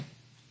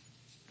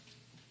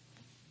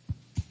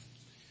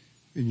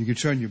And you can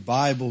turn your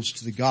Bibles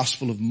to the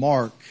Gospel of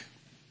Mark,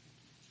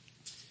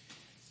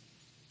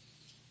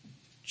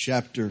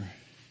 chapter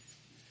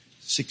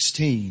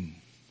 16.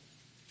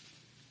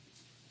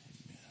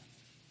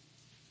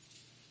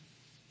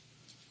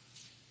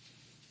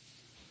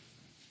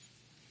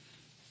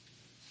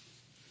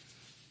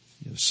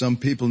 Some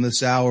people in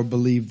this hour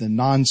believe the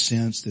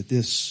nonsense that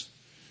this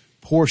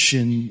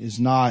portion is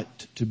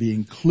not to be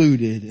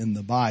included in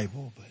the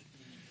Bible,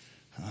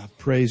 but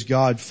praise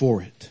God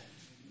for it.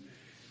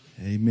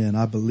 Amen.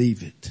 I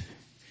believe it,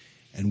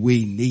 and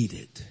we need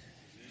it.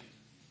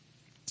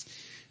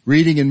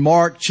 Reading in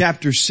Mark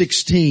chapter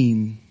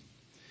 16,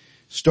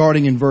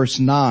 starting in verse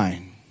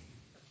 9.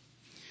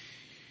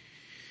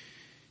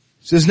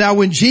 It says, "Now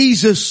when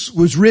Jesus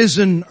was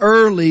risen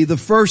early the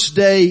first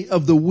day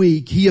of the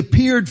week, he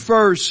appeared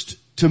first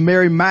to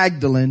Mary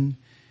Magdalene,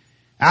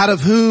 out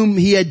of whom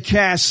he had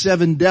cast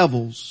 7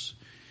 devils.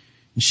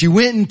 And she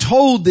went and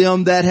told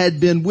them that had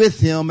been with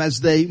him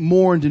as they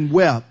mourned and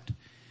wept.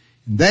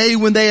 And they,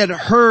 when they had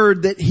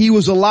heard that he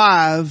was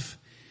alive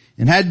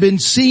and had been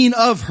seen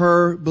of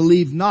her,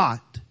 believed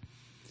not.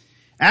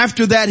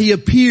 After that he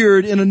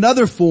appeared in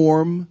another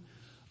form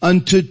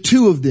unto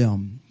 2 of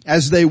them,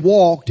 as they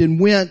walked and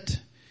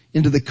went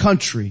into the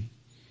country.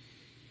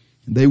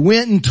 And they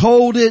went and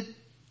told it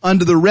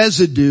unto the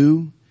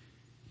residue,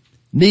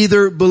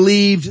 neither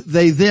believed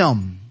they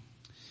them.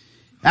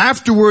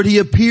 Afterward he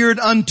appeared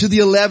unto the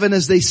 11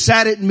 as they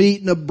sat at meat,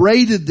 and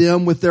upbraided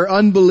them with their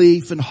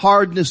unbelief and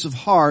hardness of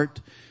heart,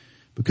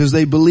 because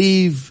they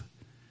believe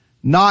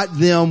not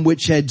them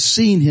which had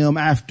seen him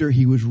after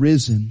he was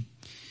risen.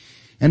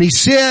 And he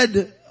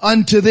said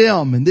unto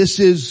them," and this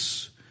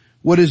is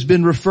what has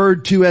been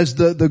referred to as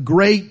the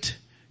Great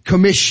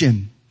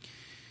Commission,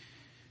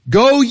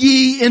 "Go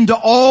ye into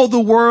all the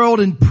world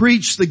and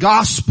preach the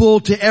gospel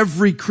to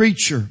every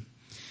creature.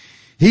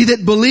 He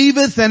that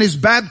believeth and is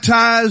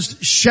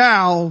baptized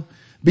shall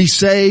be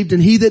saved,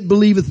 and he that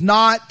believeth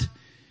not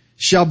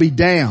shall be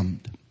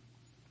damned.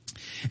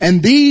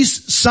 And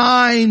these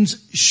signs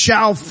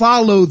shall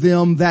follow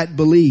them that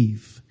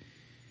believe.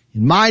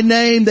 In my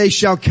name they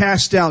shall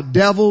cast out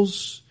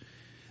devils.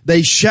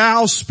 They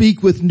shall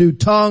speak with new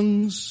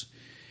tongues.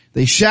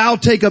 They shall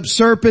take up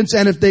serpents,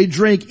 and if they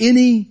drink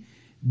any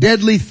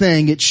deadly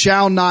thing, it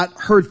shall not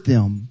hurt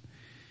them.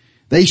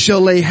 They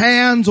shall lay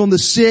hands on the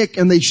sick,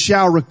 and they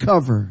shall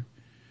recover."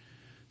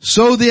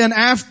 So then,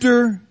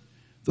 after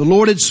the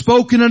Lord had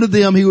spoken unto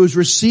them, he was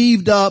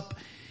received up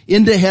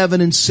into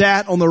heaven and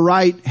sat on the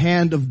right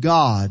hand of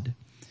God.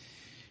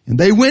 And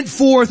they went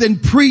forth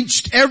and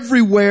preached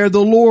everywhere,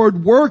 the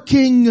Lord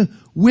working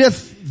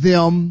with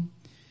them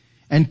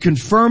and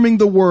confirming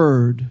the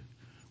word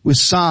with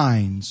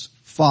signs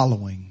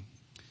following.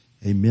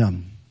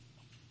 Amen.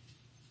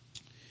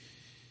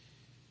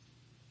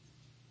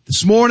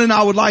 This morning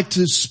I would like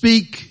to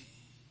speak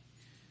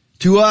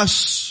to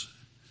us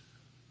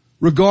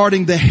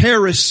regarding the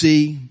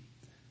heresy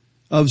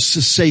of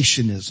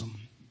cessationism.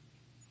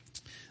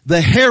 The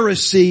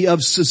heresy of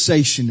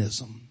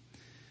cessationism.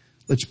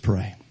 Let's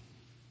pray.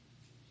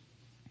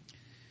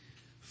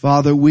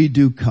 Father, we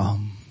do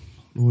come,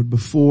 Lord,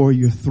 before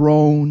your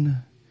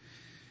throne.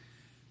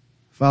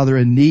 Father,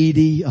 a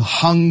needy, a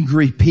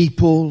hungry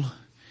people.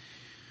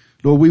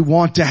 Lord, we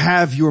want to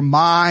have your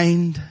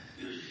mind.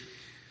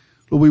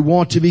 Lord, we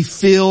want to be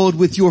filled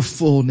with your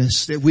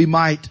fullness, that we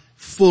might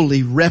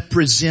fully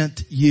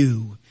represent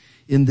you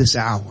in this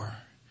hour.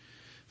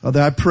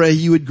 Father, I pray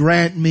you would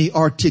grant me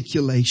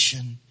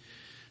articulation.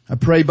 I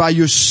pray by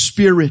your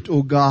Spirit,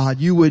 O God,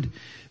 you would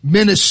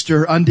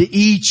minister unto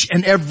each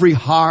and every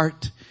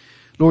heart,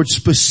 Lord,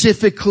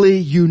 specifically,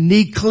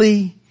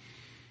 uniquely,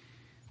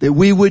 that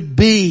we would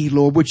be,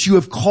 Lord, what you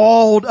have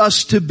called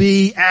us to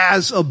be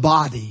as a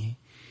body,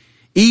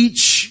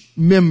 each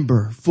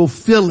member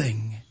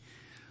fulfilling,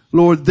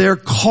 Lord, their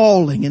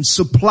calling and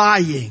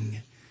supplying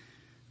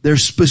their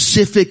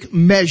specific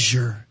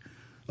measure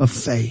of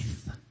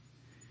faith.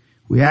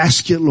 We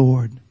ask it,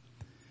 Lord,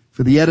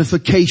 for the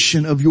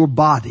edification of your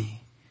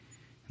body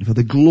and for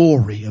the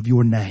glory of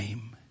your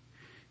name.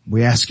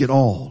 We ask it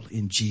all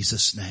in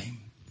Jesus' name.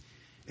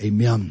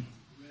 Amen.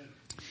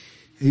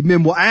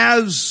 Amen. Well,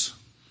 as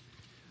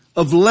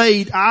of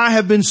late, I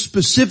have been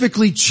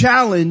specifically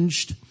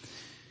challenged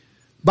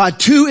by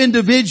 2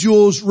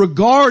 individuals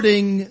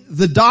regarding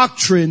the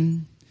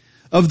doctrine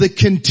of the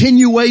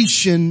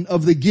continuation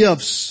of the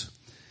gifts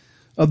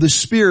of the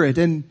Spirit.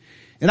 And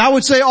I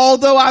would say,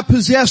 although I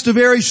possessed a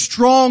very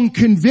strong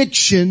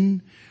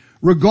conviction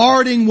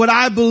regarding what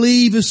I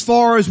believe as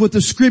far as what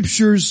the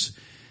Scriptures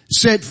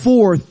set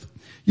forth,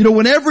 you know,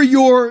 whenever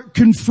you're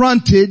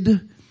confronted,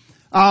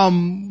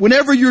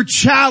 whenever you're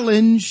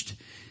challenged,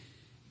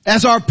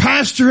 as our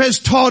pastor has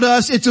taught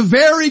us, it's a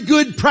very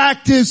good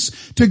practice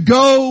to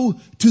go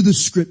to the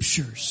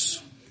Scriptures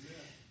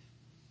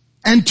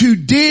and to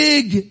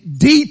dig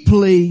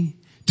deeply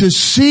to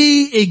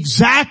see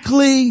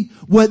exactly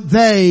what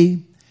they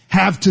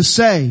have to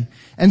say.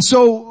 And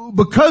so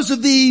because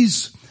of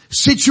these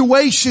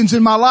situations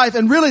in my life.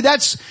 And really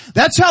that's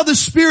how the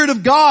Spirit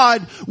of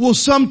God will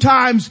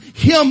sometimes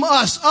hem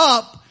us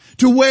up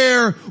to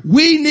where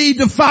we need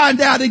to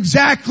find out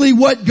exactly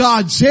what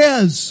God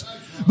says.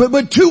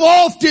 But too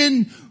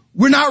often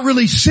we're not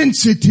really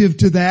sensitive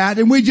to that,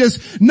 and we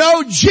just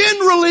know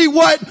generally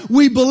what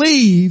we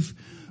believe,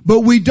 but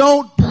we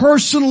don't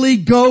personally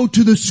go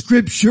to the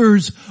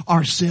Scriptures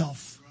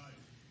ourselves.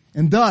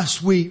 And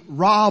thus we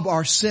rob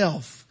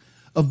ourselves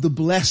of the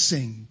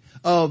blessing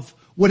of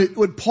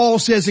what Paul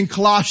says in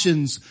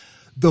Colossians,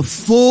 the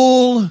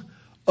full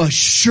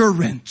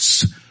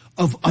assurance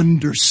of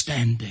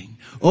understanding.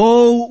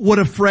 Oh, what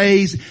a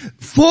phrase.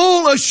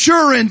 Full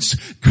assurance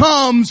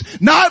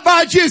comes not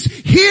by just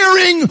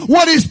hearing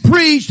what is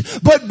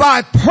preached, but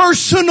by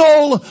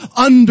personal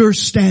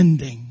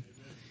understanding.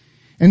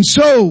 And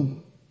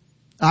so,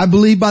 I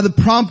believe by the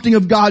prompting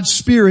of God's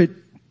Spirit,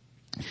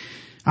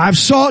 I've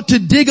sought to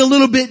dig a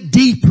little bit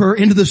deeper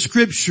into the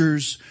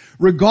Scriptures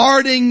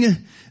regarding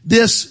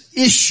this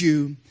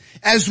issue,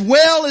 as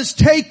well as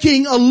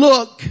taking a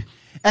look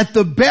at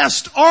the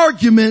best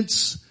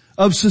arguments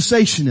of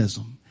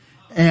cessationism.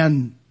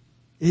 And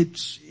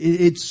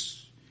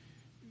it's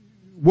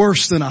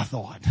worse than I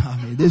thought.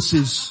 I mean,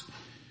 it's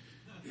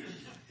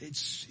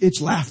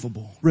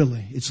laughable.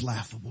 Really, it's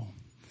laughable.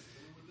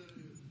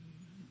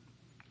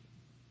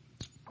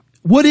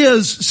 What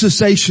is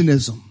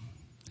cessationism?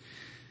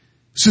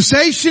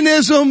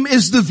 Cessationism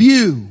is the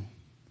view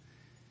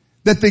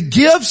that the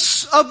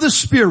gifts of the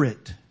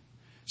Spirit,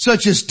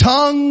 such as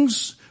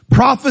tongues,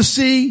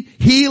 prophecy,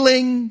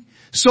 healing,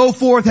 so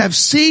forth, have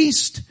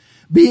ceased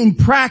being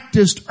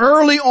practiced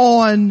early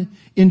on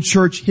in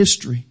church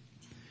history.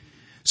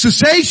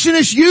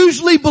 Cessationists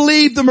usually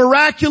believe the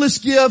miraculous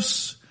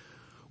gifts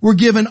were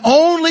given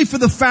only for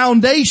the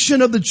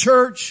foundation of the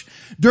church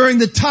during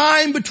the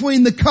time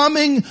between the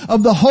coming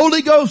of the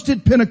Holy Ghost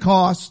at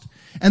Pentecost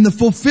and the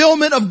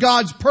fulfillment of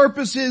God's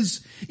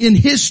purposes in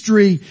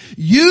history,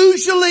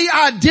 usually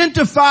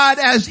identified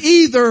as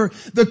either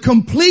the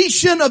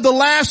completion of the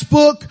last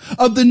book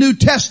of the New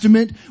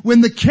Testament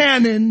when the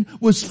canon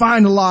was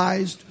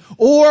finalized,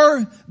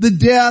 or the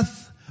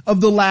death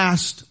of the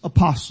last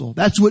apostle.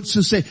 That's what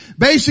say.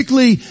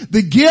 Basically,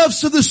 the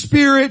gifts of the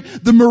Spirit,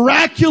 the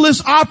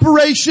miraculous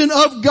operation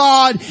of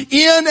God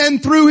in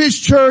and through His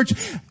church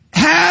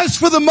has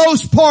for the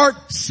most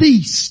part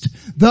ceased.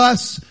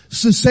 Thus,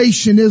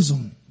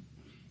 cessationism.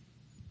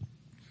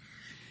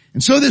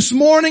 And so this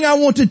morning I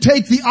want to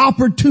take the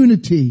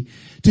opportunity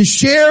to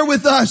share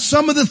with us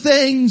some of the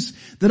things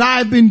that I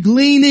have been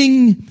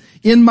gleaning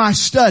in my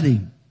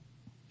study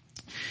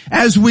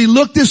as we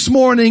look this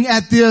morning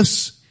at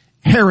this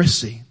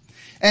heresy.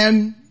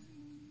 And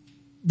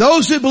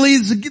those who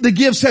believe the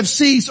gifts have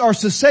ceased are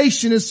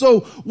cessationists.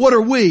 So what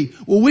are we?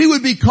 Well, we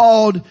would be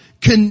called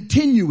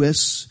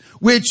continuists,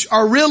 which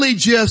are really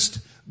just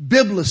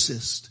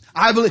biblicists.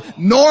 I believe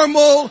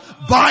normal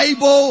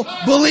Bible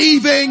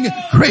believing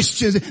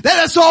Christians.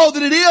 That's all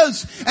that it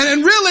is.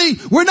 And really,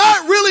 we're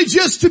not really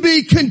just to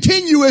be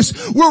continuous.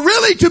 We're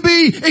really to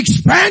be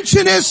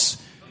expansionists.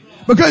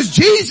 Because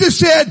Jesus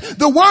said,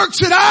 the works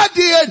that I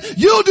did,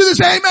 you'll do the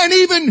same and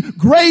even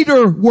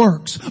greater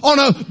works on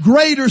a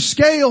greater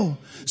scale.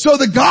 So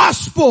the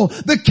gospel,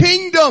 the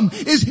kingdom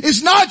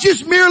is not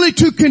just merely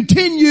to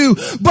continue,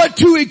 but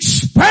to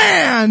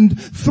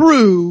expand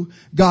through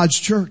God's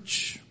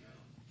church.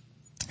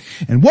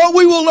 And what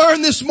we will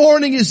learn this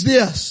morning is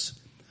this.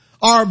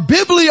 Our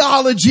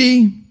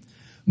bibliology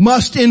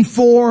must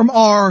inform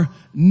our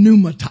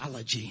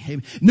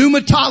pneumatology.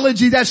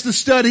 Pneumatology, that's the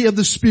study of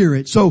the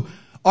Spirit. So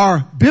our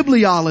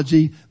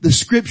bibliology, the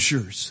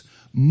Scriptures,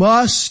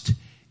 must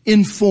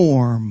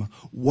inform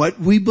what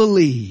we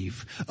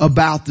believe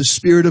about the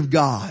Spirit of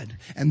God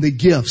and the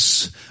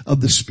gifts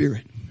of the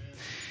Spirit.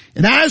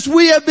 And as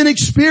we have been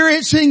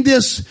experiencing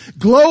this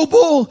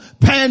global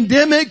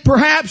pandemic,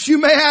 perhaps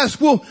you may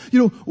ask, well,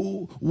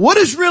 what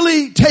is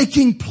really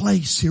taking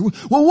place here?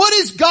 Well, what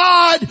is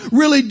God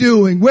really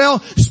doing? Well,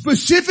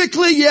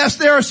 specifically, yes,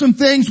 there are some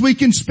things we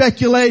can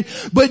speculate,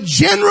 but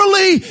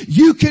generally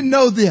you can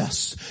know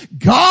this.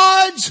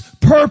 God's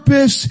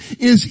purpose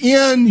is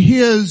in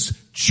His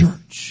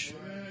church.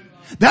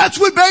 That's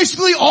what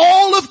basically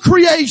all of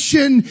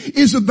creation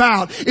is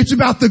about. It's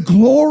about the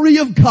glory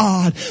of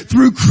God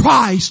through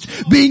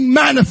Christ being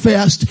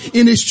manifest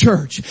in His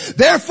church.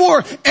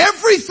 Therefore,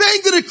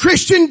 everything that a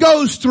Christian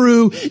goes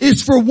through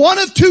is for one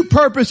of two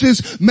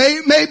purposes,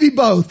 maybe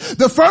both.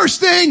 The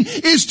first thing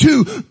is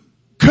to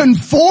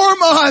conform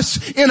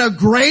us in a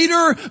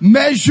greater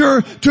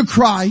measure to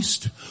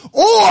Christ,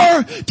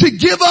 or to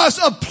give us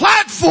a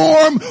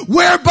platform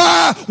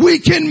whereby we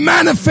can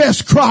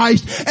manifest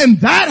Christ. And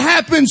that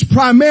happens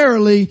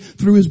primarily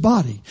through His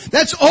body.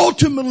 That's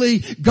ultimately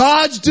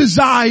God's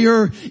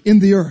desire in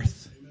the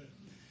earth.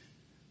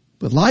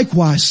 But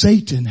likewise,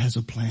 Satan has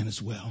a plan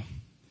as well.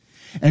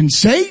 And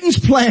Satan's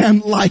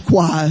plan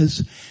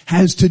likewise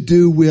has to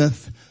do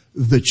with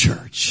the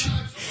church.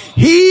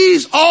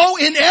 He's all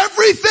in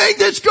everything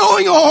that's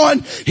going on.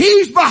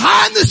 He's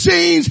behind the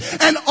scenes,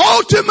 and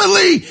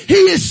ultimately He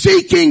is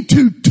seeking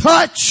to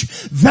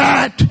touch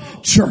that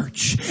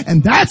church.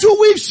 And that's what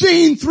we've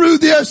seen through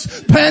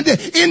this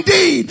pandemic.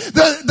 Indeed,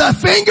 the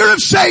finger of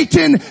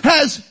Satan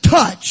has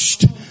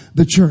touched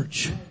the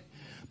church.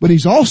 But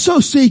he's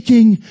also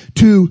seeking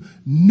to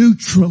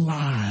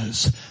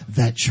neutralize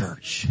that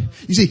church.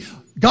 You see,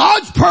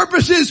 God's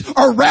purposes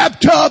are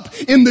wrapped up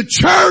in the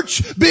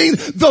church being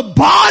the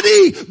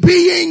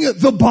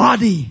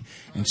body.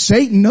 And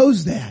Satan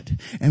knows that.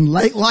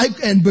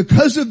 And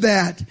because of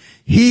that,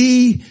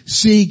 he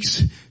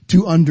seeks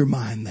to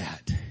undermine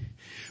that.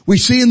 We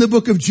see in the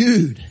book of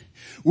Jude,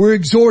 we're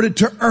exhorted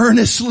to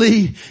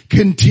earnestly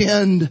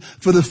contend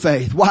for the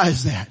faith. Why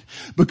is that?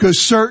 Because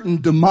certain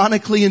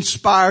demonically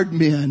inspired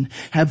men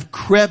have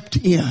crept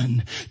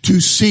in to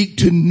seek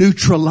to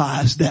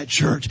neutralize that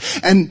church.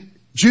 And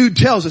Jude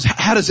tells us,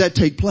 how does that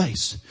take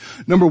place?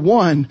 Number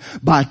one,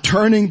 by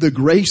turning the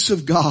grace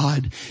of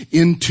God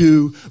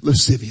into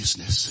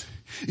lasciviousness.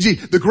 You see,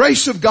 the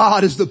grace of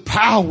God is the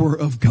power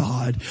of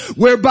God,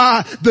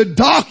 whereby the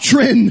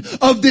doctrine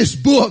of this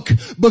book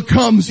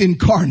becomes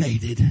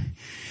incarnated.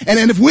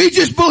 And if we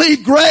just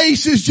believe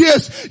grace is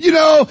just,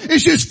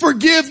 it's just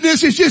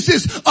forgiveness, it's just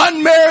this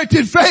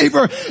unmerited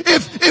favor,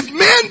 if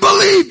men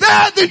believe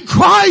that, then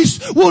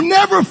Christ will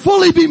never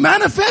fully be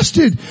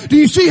manifested. Do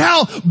you see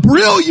how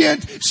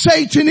brilliant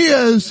Satan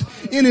is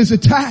in his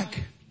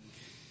attack?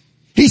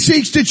 He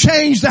seeks to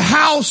change the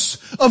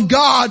house of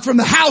God from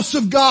the house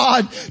of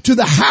God to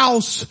the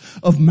house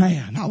of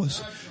man. I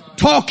was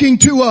talking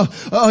to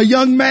a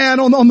young man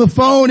on the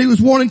phone. He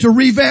was wanting to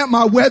revamp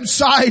my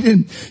website,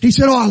 and he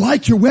said, I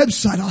like your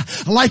website.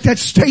 I like that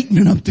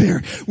statement up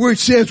there where it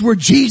says where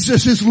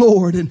Jesus is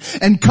Lord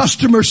and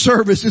customer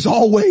service is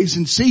always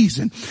in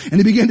season. And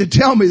he began to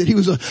tell me that he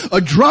was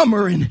a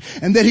drummer and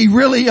that he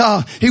really,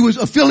 he was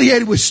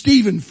affiliated with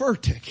Stephen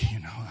Furtick,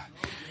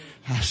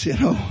 I said,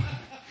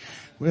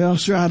 well,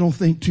 sir, I don't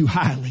think too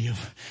highly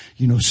of,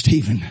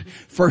 Stephen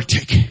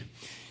Furtick.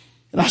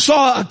 And I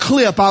saw a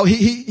clip.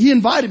 He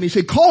invited me. He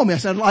said, call me. I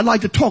said, I'd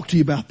like to talk to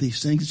you about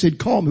these things. He said,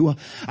 call me. Well,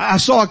 I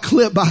saw a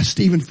clip by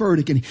Stephen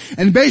Furtick,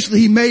 and basically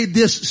he made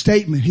this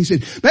statement. He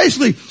said,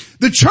 basically,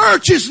 the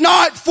church is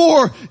not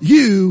for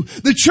you.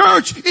 The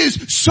church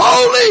is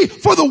solely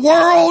for the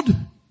world.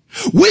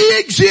 We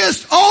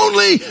exist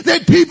only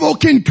that people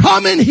can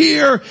come in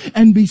here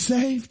and be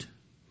saved.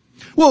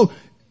 Well,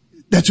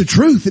 that's a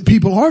truth, that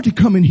people are to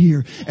come in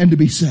here and to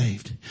be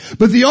saved.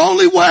 But the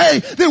only way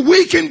that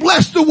we can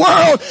bless the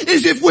world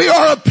is if we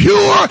are a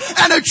pure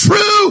and a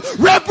true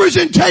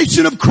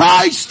representation of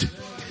Christ.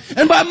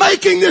 And by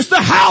making this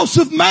the house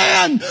of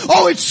man,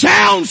 it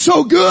sounds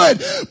so good,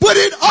 but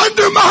it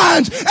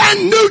undermines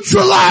and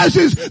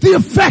neutralizes the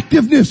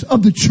effectiveness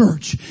of the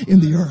church in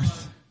the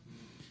earth.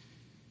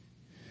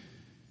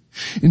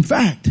 In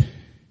fact,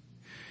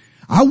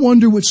 I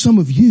wonder what some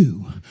of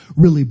you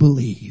really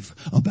believe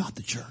about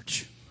the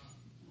church.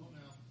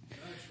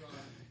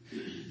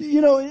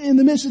 In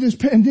the midst of this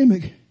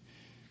pandemic,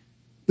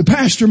 the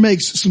pastor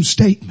makes some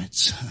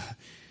statements,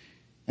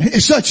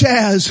 such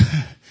as,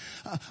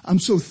 I'm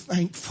so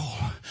thankful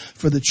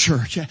for the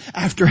church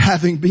after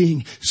having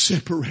been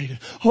separated.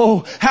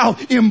 Oh, how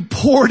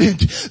important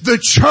the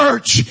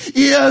church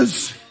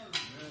is.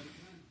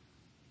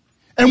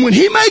 And when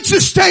he makes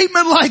a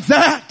statement like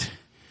that,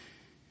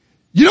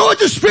 you know what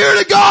the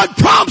Spirit of God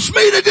prompts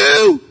me to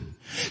do?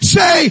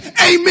 Say,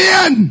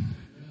 amen.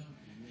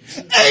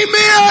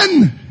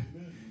 Amen.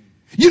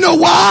 You know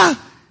why?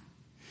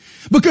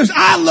 Because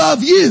I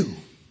love you.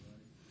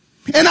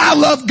 And I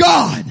love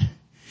God.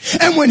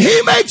 And when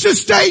he makes a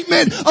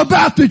statement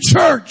about the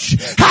church,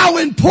 how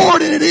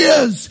important it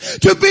is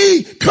to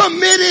be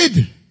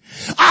committed,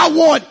 I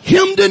want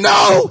him to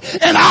know,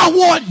 and I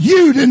want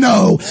you to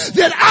know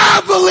that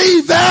I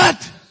believe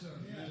that.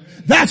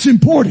 That's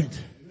important.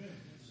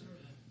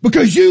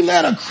 Because you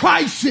let a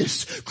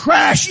crisis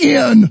crash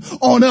in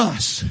on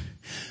us.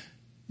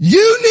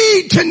 You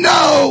need to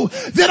know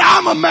that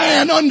I'm a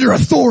man under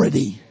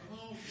authority.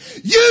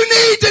 You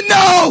need to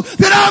know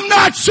that I'm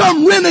not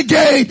some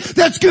renegade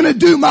that's going to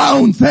do my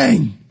own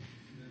thing.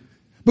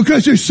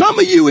 Because there's some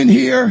of you in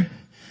here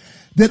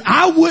that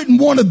I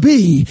wouldn't want to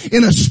be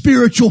in a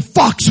spiritual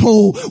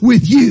foxhole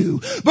with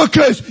you,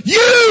 because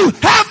you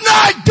have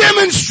not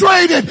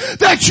demonstrated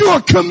that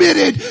you're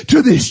committed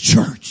to this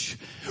church.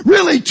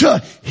 Really,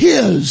 to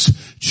his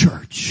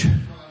church.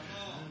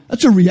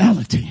 That's a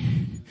reality.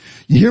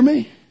 You hear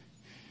me?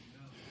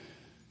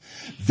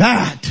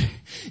 That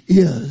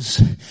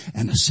is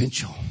an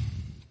essential.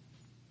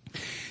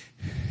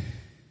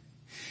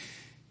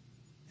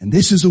 And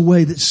this is a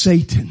way that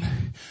Satan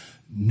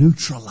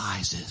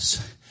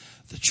neutralizes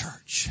the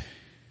church.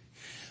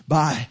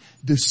 By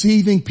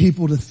deceiving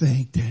people to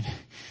think that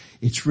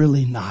it's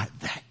really not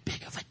that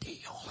big of a deal.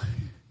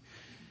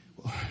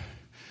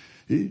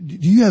 Do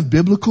you have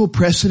biblical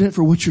precedent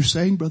for what you're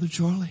saying, Brother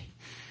Charlie?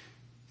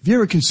 Have you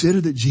ever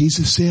considered that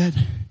Jesus said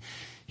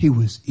he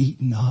was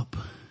eaten up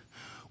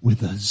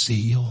with a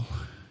zeal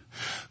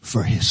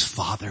for his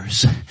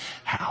Father's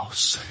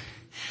house.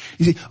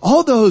 You see,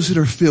 all those that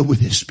are filled with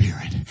his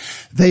Spirit,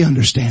 they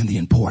understand the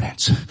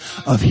importance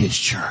of his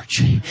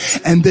church.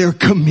 And they're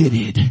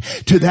committed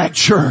to that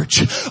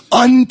church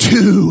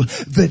unto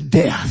the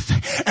death.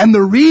 And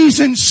the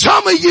reason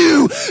some of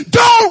you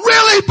don't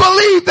really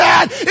believe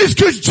that is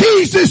because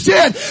Jesus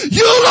said,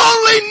 you'll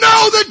only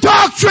know the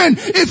doctrine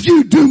if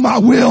you do my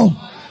will.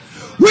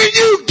 When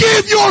you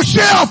give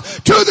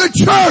yourself to the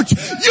church,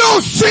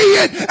 you'll see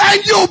it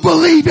and you'll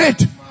believe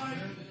it.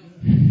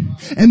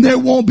 And there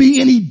won't be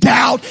any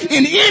doubt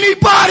in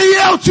anybody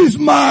else's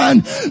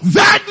mind.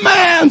 That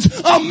man's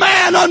a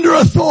man under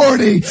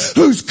authority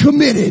who's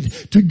committed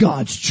to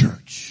God's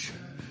church.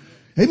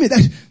 Amen.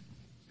 I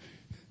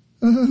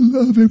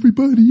love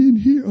everybody in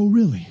here. Oh,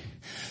 really?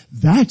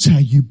 That's how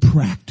you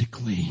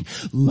practically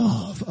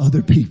love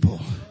other people.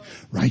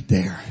 Right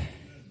there.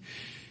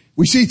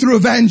 We see through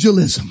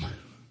evangelism,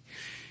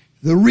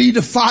 the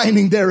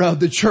redefining thereof,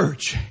 the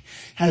church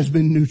has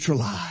been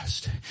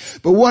neutralized.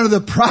 But one of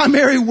the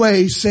primary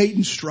ways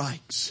Satan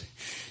strikes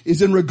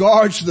is in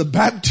regards to the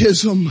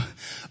baptism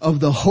of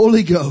the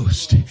Holy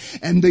Ghost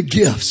and the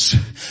gifts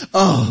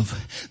of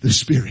the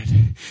Spirit.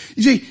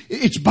 You see,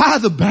 it's by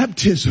the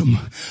baptism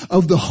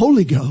of the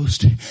Holy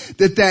Ghost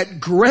that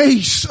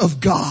grace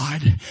of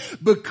God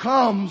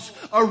becomes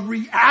a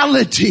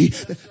reality.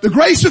 The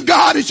grace of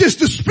God is just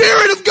the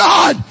Spirit of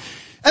God.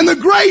 And the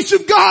grace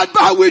of God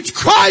by which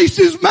Christ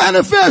is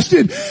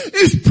manifested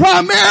is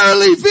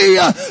primarily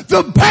via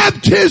the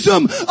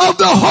baptism of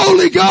the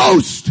Holy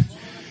Ghost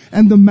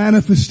and the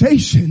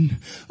manifestation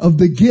of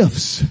the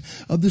gifts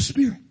of the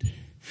Spirit.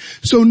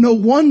 So no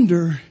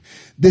wonder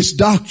this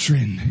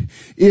doctrine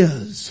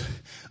is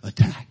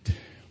attacked.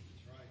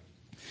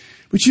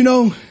 But you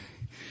know,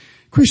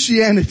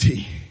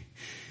 Christianity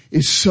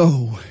is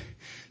so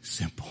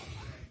simple.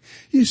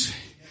 Just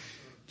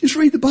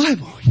read the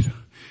Bible, you know.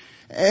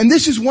 And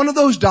this is one of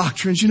those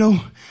doctrines, you know,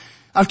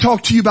 I've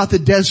talked to you about the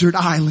desert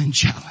island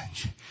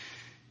challenge.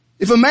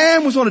 If a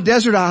man was on a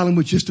desert island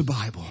with just a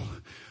Bible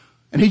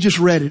and he just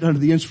read it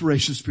under the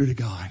inspiration of the Spirit of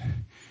God,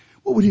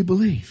 what would he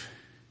believe?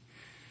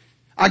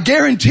 I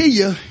guarantee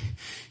you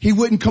he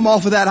wouldn't come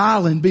off of that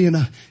island being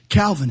a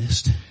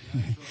Calvinist.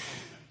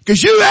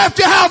 Because you have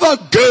to have a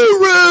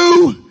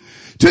guru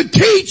to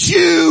teach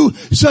you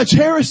such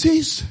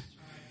heresies.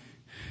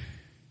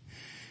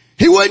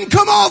 He wouldn't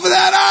come off of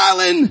that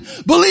island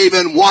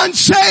believing once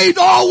saved,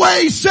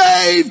 always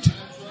saved.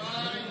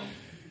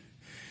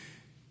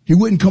 He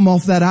wouldn't come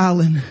off that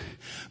island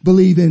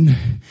believing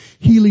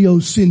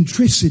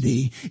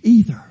heliocentricity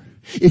either.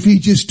 If he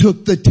just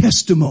took the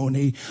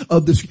testimony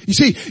of the, you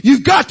see,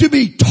 you've got to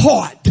be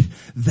taught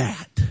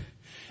that.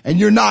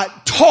 And you're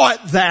not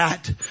taught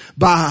that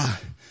by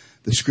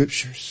the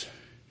scriptures.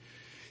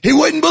 He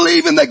wouldn't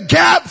believe in the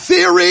gap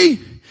theory,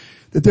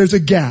 that there's a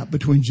gap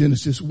between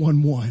Genesis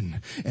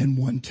 1:1 and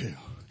 1:2.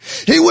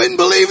 He wouldn't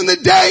believe in the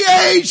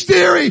day-age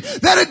theory,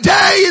 that a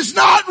day is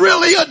not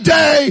really a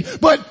day,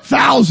 but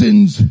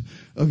thousands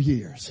of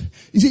years.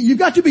 You see, you've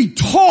got to be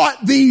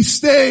taught these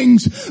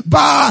things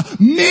by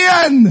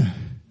men.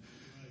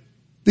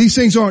 These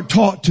things aren't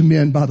taught to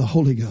men by the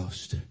Holy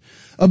Ghost.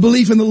 A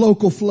belief in the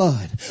local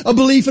flood, a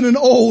belief in an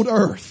old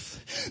earth.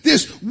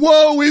 This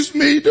woe is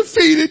me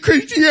defeated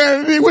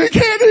Christianity. We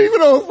can't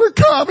even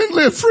overcome and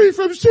live free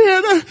from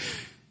sin.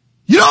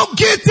 You don't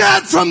get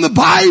that from the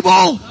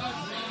Bible.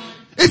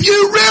 If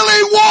you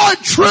really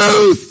want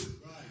truth.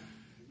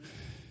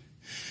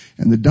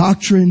 And the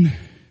doctrine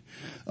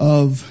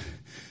of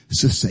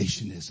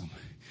cessationism.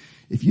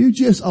 If you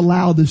just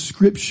allow the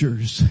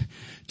scriptures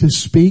to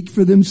speak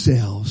for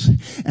themselves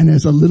and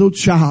as a little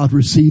child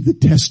receive the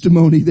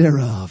testimony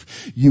thereof,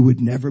 you would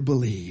never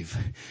believe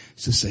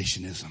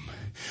cessationism.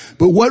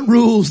 But what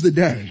rules the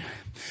day?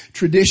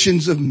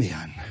 Traditions of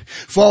men,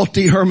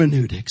 faulty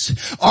hermeneutics,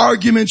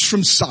 arguments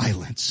from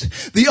silence,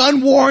 the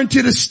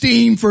unwarranted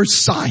esteem for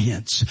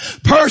science,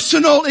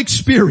 personal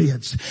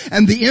experience,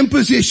 and the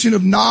imposition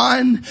of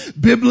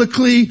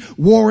non-biblically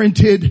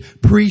warranted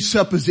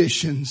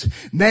presuppositions,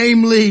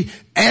 namely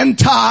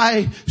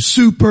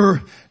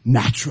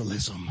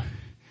anti-supernaturalism.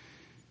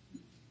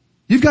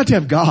 You've got to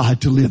have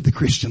God to live the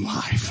Christian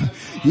life.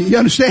 You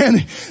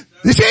understand?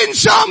 This isn't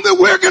something that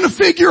we're going to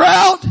figure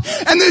out,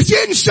 and this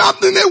isn't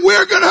something that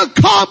we're going to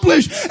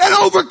accomplish and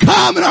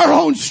overcome in our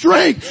own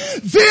strength.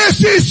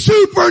 This is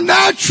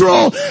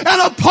supernatural,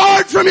 and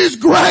apart from His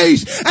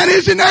grace and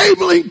His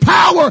enabling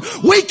power,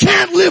 we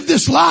can't live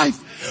this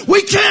life.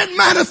 We can't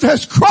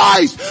manifest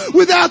Christ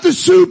without the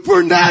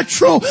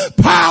supernatural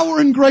power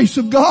and grace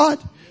of God.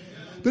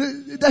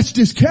 But that's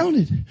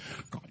discounted.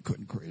 God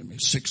couldn't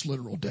create 6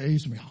 literal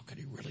days. How could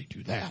He really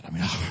do that?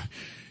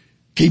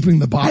 Keeping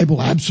the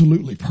Bible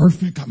absolutely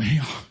perfect.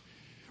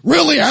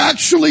 Really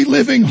actually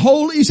living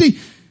holy. You see,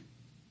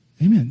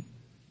 amen.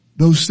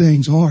 Those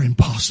things are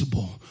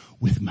impossible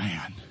with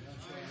man.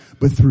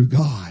 But through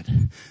God,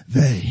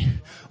 they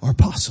are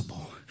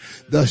possible.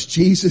 Thus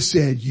Jesus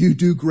said, you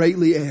do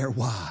greatly err.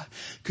 Why?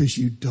 Because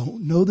you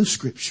don't know the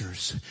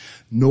scriptures,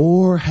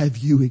 nor have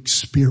you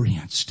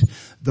experienced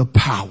the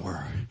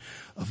power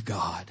of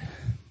God.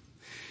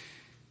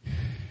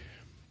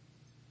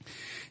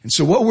 And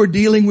so what we're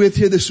dealing with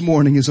here this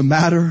morning is a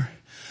matter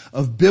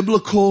of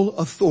biblical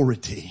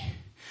authority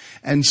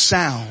and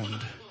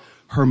sound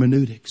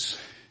hermeneutics.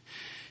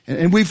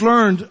 And we've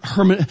learned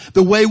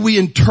the way we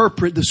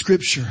interpret the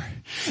scripture.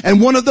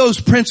 And one of those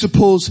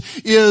principles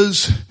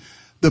is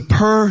the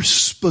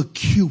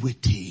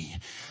perspicuity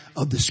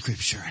of the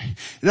scripture.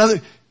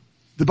 The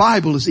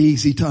Bible is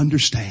easy to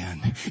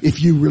understand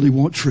if you really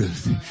want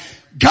truth.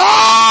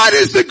 God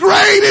is the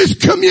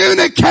greatest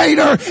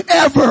communicator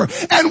ever.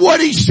 And what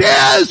he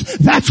says,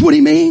 that's what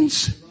he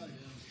means.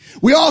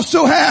 We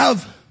also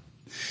have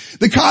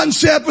the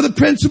concept or the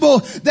principle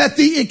that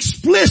the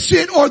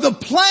explicit or the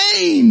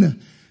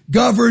plain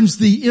governs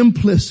the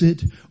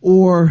implicit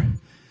or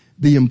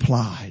the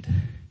implied.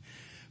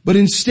 But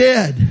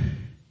instead,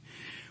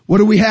 what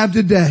do we have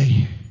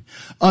today?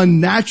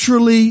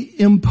 Unnaturally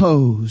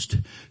imposed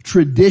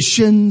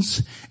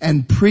traditions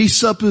and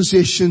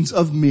presuppositions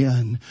of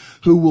men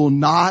who will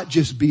not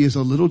just be as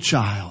a little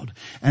child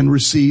and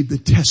receive the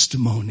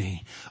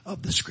testimony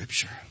of the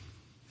scripture.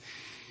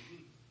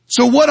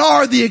 So what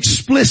are the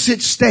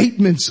explicit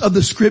statements of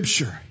the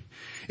scripture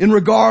in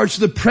regards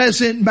to the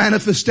present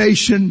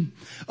manifestation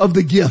of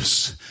the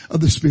gifts of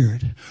the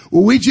Spirit?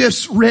 Well, we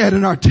just read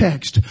in our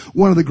text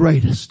one of the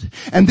greatest.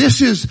 And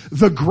this is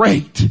the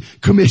Great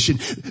Commission.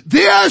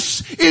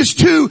 This is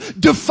to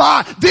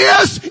defy,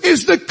 this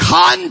is the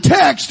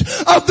context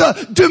of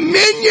the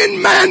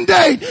dominion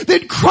mandate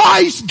that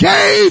Christ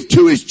gave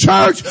to his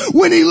church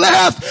when he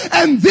left.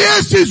 And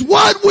this is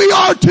what we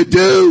are to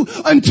do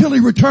until he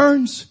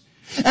returns.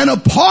 And a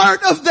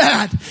part of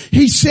that,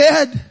 he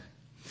said,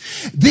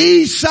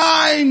 these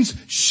signs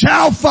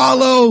shall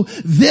follow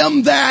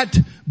them that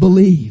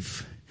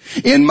believe.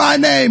 In my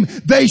name,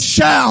 they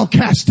shall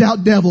cast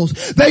out devils.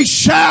 They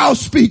shall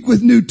speak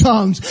with new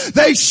tongues.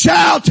 They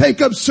shall take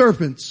up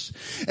serpents.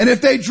 And if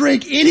they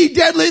drink any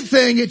deadly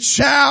thing, it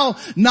shall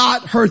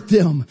not hurt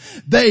them.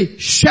 They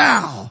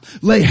shall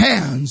lay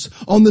hands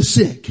on the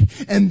sick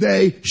and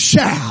they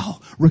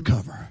shall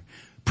recover.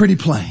 Pretty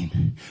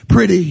plain,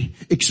 pretty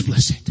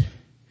explicit.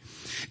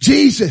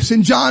 Jesus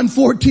in John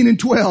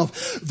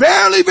 14:12,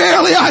 verily,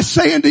 verily, I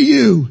say unto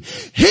you,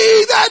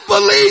 he that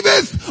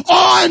believeth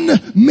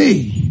on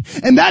me.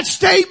 And that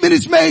statement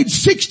is made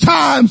 6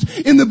 times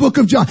in the book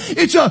of John.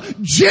 It's a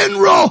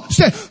general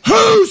statement.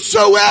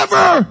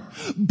 Whosoever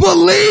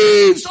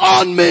believes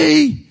on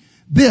me,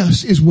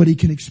 this is what he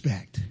can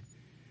expect.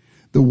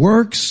 The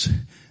works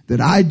that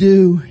I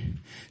do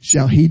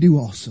shall he do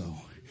also.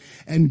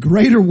 And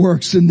greater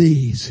works than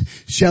these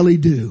shall he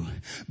do,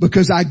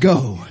 because I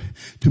go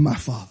to my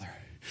Father.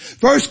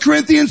 1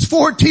 Corinthians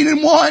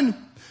 14:1,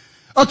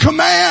 a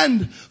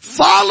command,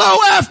 follow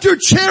after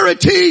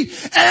charity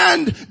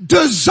and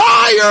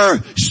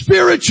desire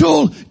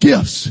spiritual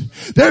gifts.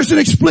 There's an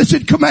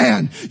explicit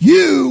command.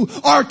 You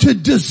are to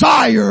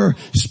desire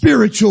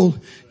spiritual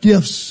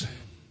gifts.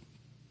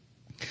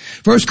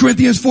 1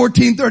 Corinthians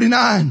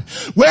 14:39,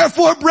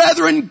 wherefore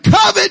brethren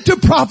covet to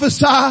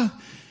prophesy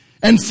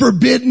and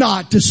forbid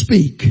not to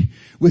speak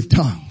with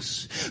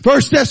tongues.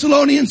 1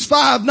 Thessalonians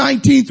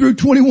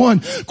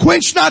 5:19-21.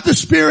 Quench not the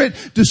spirit,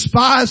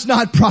 despise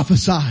not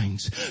prophesying.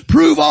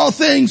 Prove all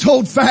things,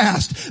 hold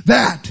fast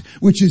that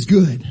which is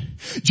good.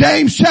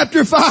 James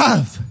chapter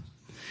 5.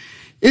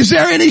 Is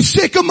there any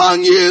sick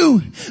among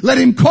you? Let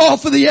him call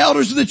for the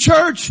elders of the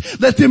church.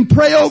 Let them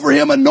pray over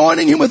him,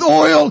 anointing him with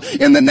oil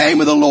in the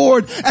name of the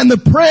Lord. And the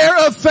prayer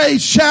of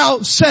faith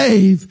shall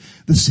save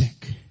the sick.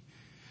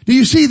 Do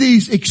you see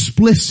these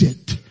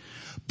explicit,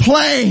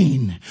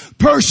 plain,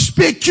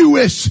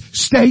 perspicuous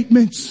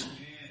statements?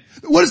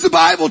 What does the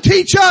Bible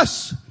teach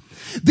us?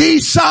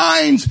 These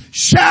signs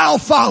shall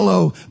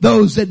follow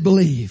those that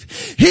believe.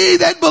 He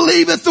that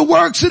believeth the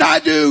works that I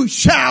do,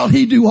 shall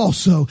he do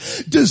also.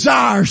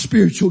 Desire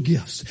spiritual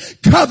gifts.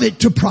 Covet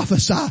to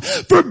prophesy.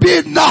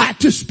 Forbid not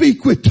to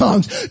speak with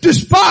tongues.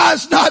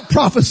 Despise not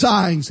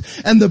prophesying.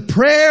 And the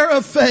prayer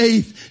of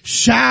faith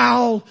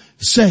shall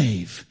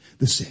save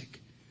the sick.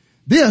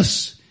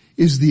 This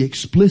is the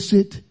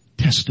explicit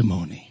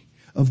testimony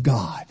of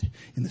God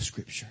in the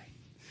scripture.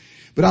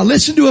 But I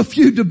listened to a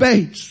few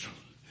debates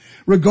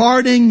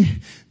regarding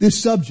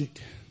this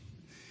subject.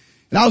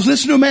 And I was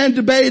listening to a man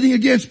debating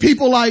against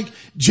people like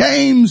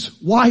James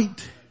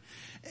White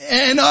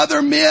and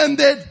other men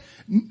that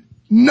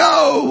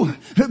know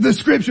the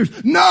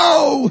scriptures,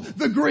 know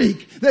the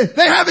Greek.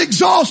 They have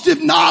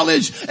exhaustive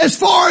knowledge as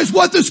far as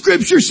what the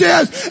scripture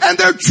says, and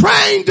they're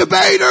trained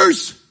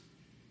debaters.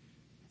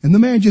 And the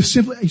man just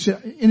simply, he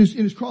said, in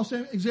his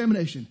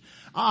cross-examination,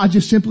 I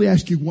just simply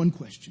ask you one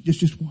question,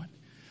 just one.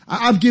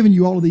 I've given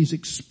you all of these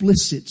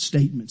explicit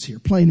statements here,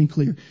 plain and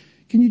clear.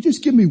 Can you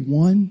just give me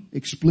one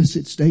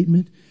explicit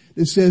statement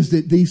that says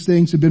that these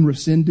things have been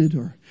rescinded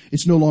or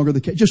it's no longer the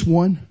case? Just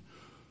one.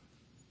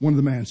 One of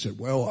the men said,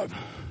 well,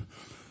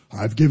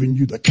 I've given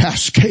you the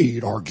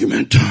cascade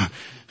argument. I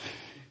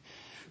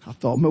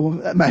thought, well,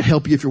 that might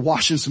help you if you're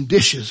washing some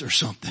dishes or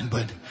something,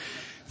 but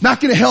it's not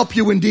going to help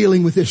you when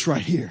dealing with this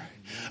right here.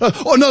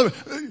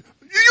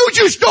 You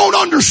just don't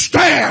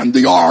understand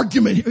the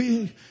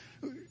argument.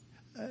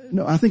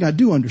 No, I think I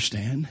do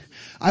understand.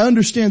 I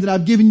understand that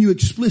I've given you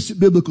explicit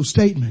biblical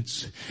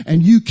statements,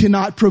 and you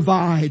cannot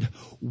provide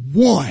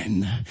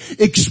one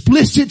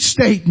explicit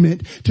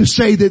statement to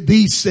say that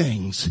these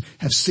things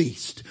have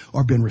ceased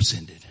or been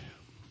rescinded.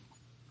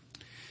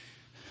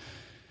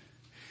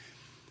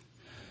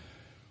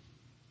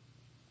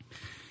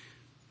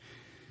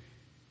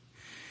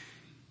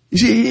 You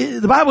see,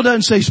 the Bible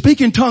doesn't say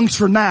speak in tongues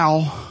for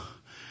now,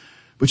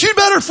 but you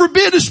better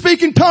forbid to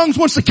speak in tongues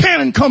once the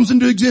canon comes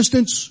into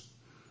existence.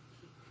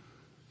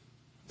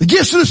 The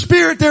gifts of the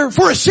Spirit, they're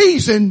for a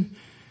season,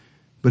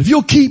 but if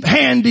you'll keep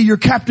handy your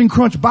Captain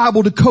Crunch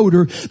Bible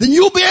decoder, then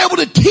you'll be able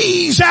to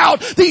tease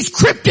out these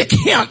cryptic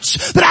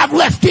hints that I've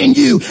left in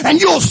you,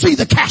 and you'll see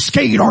the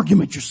cascade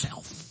argument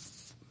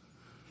yourself.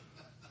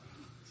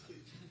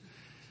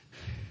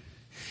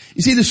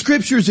 You see, the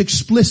Scriptures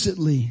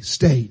explicitly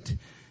state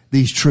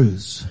these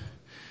truths.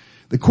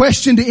 The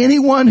question to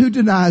anyone who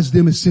denies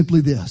them is simply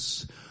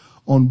this: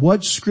 on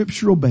what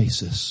scriptural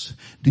basis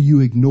do you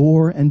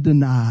ignore and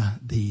deny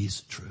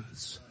these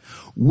truths?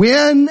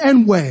 When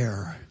and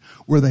where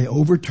were they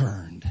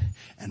overturned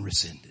and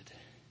rescinded?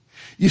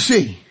 You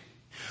see,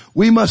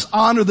 we must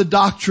honor the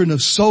doctrine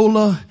of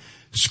sola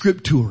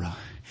scriptura.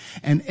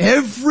 And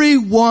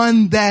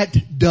everyone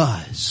that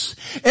does,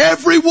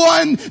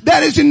 everyone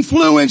that is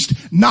influenced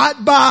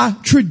not by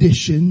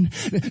tradition,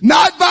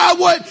 not by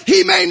what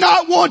he may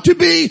not want to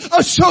be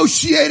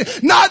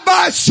associated, not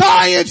by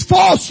science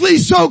falsely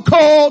so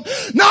called,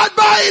 not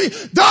by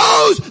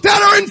those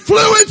that are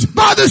influenced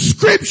by the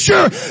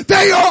Scripture,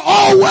 they are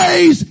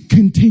always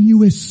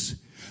continuous,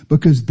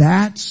 because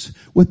that's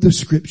what the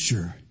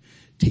Scripture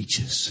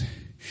teaches.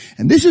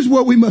 And this is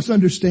what we must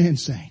understand,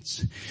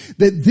 saints,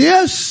 that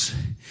this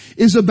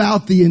is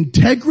about the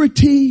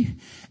integrity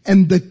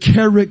and the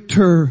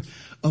character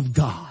of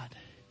God.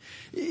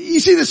 You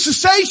see, the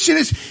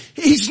cessationist,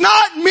 he's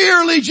not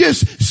merely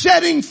just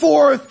setting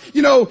forth,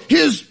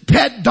 his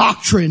pet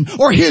doctrine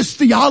or his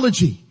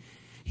theology.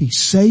 He's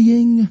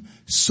saying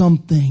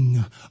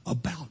something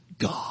about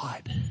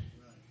God,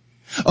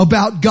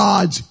 about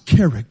God's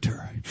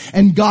character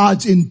and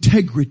God's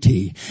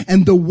integrity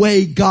and the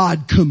way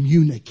God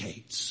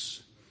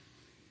communicates.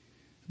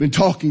 I've been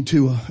talking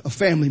to a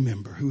family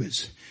member who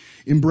has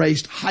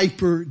embraced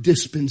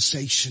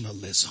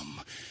hyper-dispensationalism.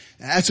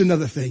 That's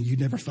another thing you'd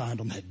never find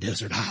on that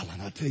desert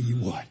island, I tell you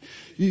what.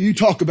 You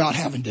talk about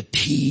having to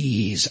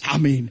tease. I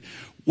mean,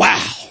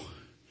 wow.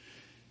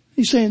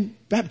 He's saying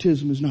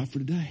baptism is not for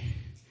today.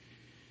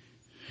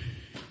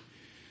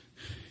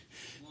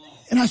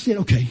 And I said,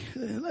 okay,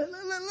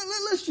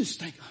 let's just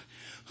think.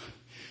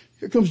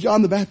 Here comes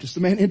John the Baptist, the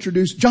man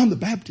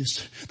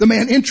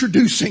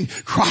introducing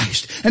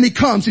Christ. And he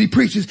comes and he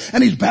preaches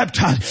and he's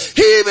baptized.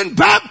 He even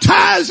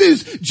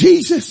baptizes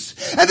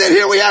Jesus. And then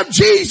here we have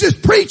Jesus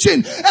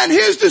preaching and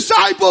his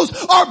disciples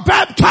are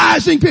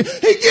baptizing people.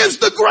 He gives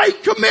the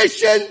Great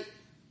Commission.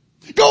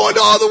 Go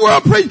into all the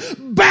world,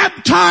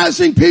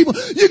 baptizing people.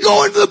 You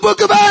go into the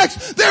book of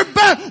Acts,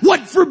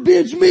 what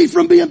forbids me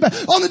from being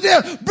baptized? On the day,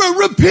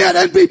 repent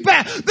and be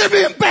baptized. They're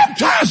being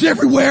baptized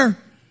everywhere.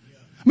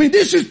 I mean,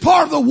 this is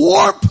part of the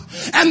warp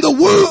and the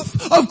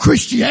woof of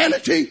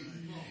Christianity.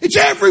 It's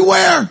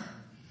everywhere.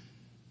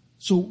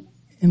 So,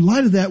 in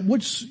light of that,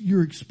 what's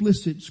your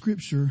explicit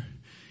scripture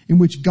in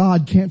which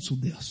God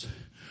canceled this?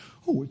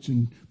 Oh, it's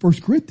in 1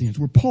 Corinthians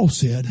where Paul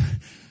said,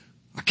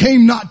 I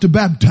came not to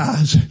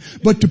baptize,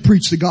 but to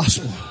preach the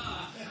gospel.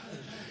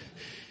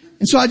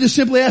 And so I just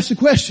simply asked the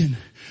question,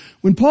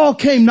 when Paul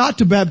came not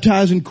to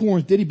baptize in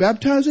Corinth, did he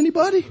baptize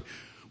anybody?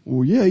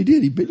 Well, yeah, he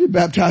did. He did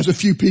baptize a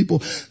few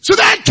people. So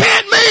that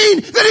can't mean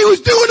that he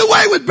was doing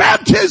away with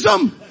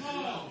baptism.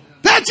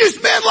 That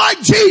just meant,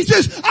 like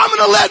Jesus, I'm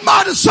going to let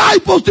my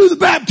disciples do the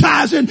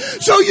baptizing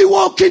so you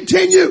won't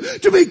continue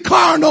to be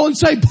carnal and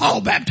say,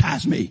 Paul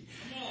baptized me.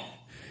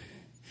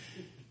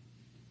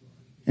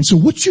 And so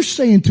what you're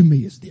saying to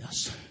me is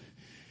this.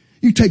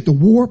 You take the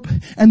warp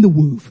and the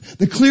woof,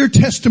 the clear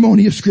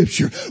testimony of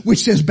Scripture, which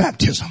says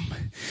baptism.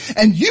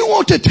 And you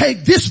want to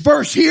take this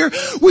verse here,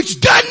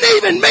 which doesn't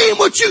even mean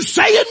what you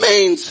say it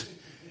means.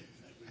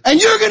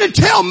 And you're going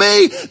to tell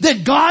me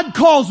that God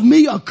calls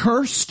me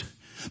accursed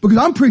because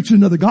I'm preaching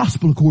another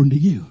gospel according to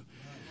you.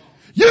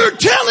 You're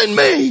telling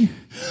me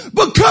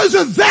because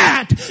of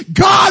that,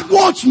 God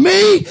wants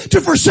me to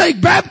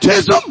forsake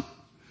baptism?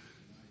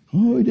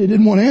 Oh, he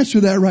didn't want to answer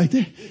that right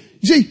there.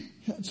 You see,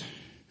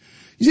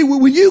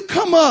 when you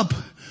come up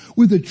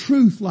with a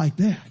truth like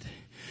that,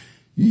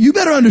 you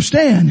better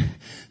understand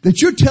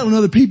that you're telling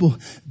other people,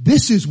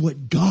 this is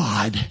what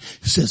God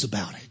says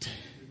about it.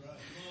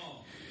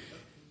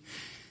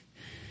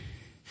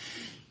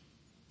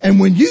 And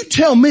when you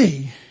tell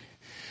me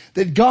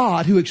that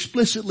God, who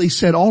explicitly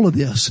said all of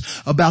this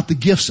about the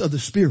gifts of the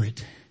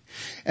Spirit,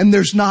 and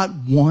there's not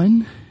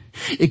one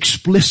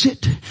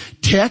explicit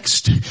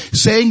text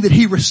saying that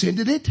he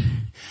rescinded it.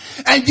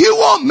 And you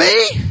want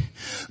me,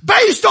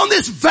 based on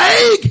this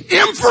vague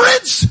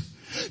inference,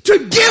 to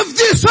give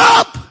this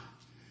up?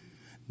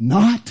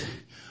 Not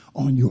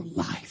on your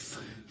life.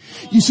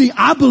 You see,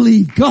 I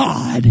believe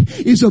God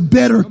is a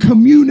better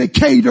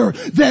communicator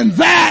than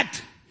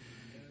that.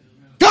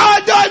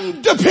 God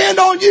doesn't depend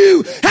on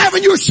you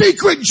having your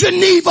secret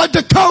Geneva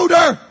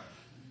decoder.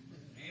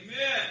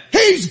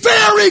 He's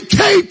very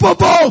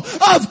capable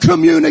of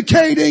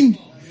communicating.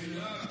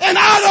 And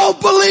I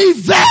don't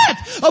believe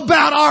that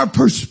about our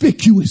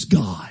perspicuous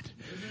God.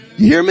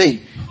 You hear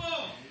me?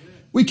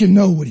 We can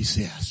know what he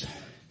says.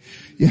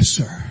 Yes,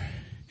 sir.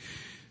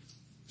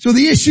 So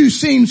the issue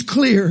seems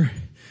clear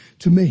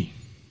to me.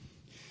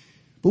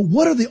 But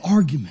what are the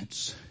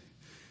arguments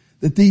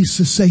that these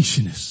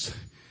cessationists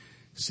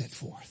set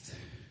forth?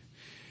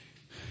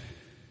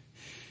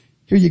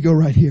 Here you go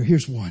right here.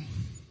 Here's one.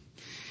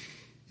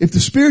 If the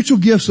spiritual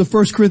gifts of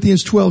 1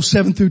 Corinthians 12,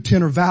 7 through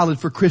 10 are valid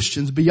for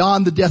Christians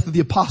beyond the death of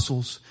the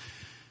apostles,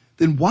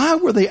 then why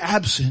were they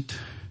absent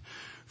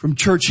from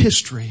church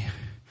history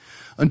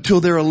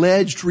until their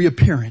alleged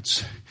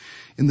reappearance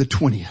in the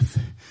 20th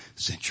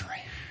century?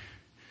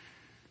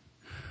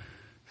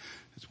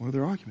 That's one of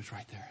their arguments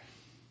right there.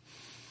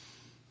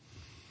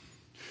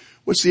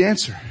 What's the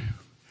answer?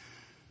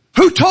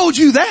 Who told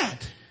you that?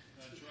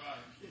 That's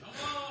right.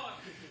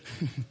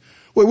 Come on.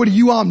 Wait, what are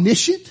you,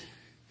 omniscient?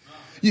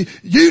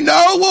 You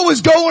know what was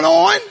going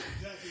on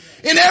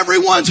in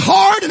everyone's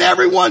heart and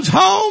everyone's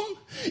home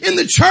in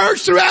the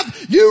church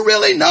throughout. You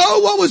really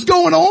know what was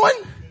going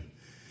on?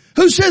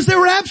 Who says they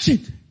were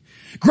absent?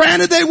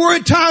 Granted, they were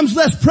at times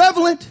less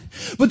prevalent,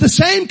 but the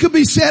same could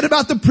be said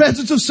about the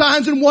presence of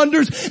signs and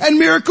wonders and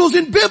miracles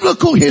in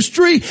biblical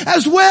history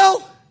as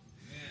well.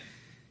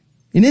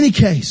 In any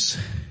case,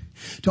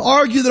 to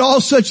argue that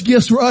all such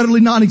gifts were utterly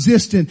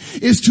non-existent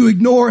is to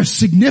ignore a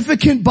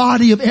significant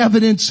body of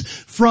evidence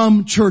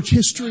from church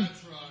history.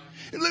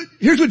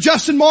 Here's what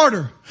Justin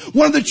Martyr,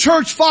 one of the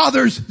church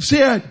fathers,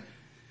 said.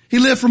 He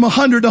lived from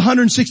 100 to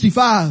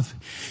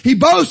 165. He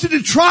boasted to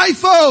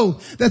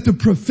Trypho that the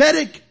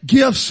prophetic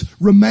gifts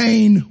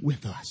remain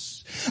with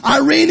us.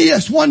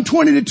 Irenaeus,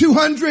 120 to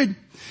 200.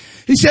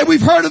 He said,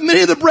 we've heard of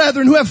many of the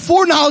brethren who have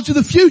foreknowledge of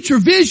the future,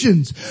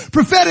 visions,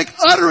 prophetic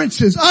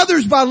utterances,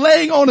 others by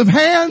laying on of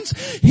hands,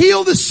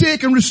 heal the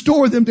sick and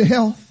restore them to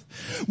health.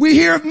 We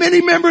hear of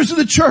many members of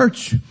the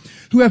church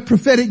who have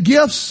prophetic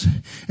gifts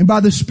and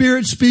by the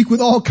Spirit speak with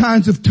all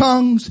kinds of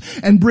tongues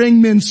and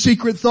bring men's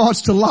secret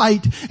thoughts to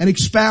light and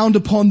expound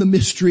upon the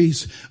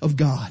mysteries of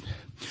God.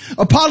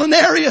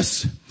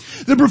 Apollinarius,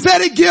 the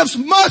prophetic gifts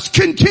must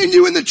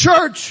continue in the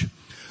church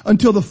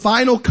until the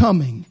final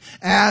coming,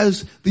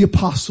 as the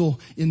apostle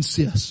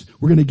insists.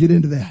 We're going to get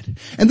into that.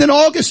 And then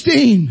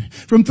Augustine,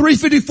 from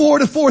 354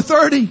 to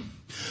 430,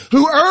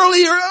 who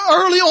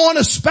early on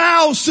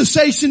espoused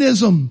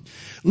cessationism,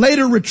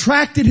 later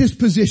retracted his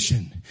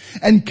position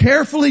and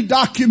carefully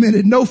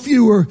documented no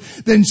fewer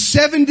than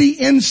 70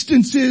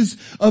 instances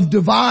of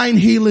divine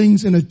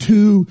healings in a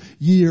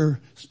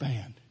 2-year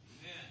span.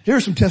 Here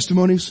are some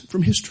testimonies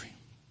from history.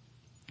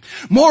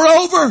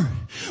 Moreover,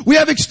 we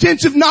have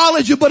extensive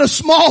knowledge of but a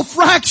small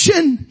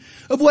fraction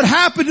of what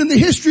happened in the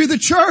history of the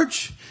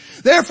church.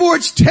 Therefore,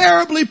 it's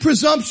terribly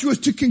presumptuous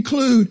to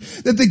conclude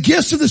that the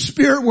gifts of the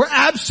Spirit were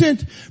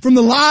absent from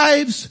the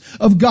lives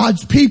of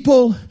God's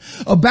people,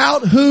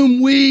 about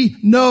whom we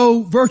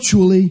know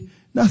virtually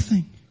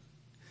nothing.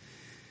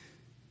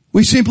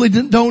 We simply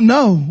don't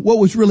know what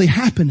was really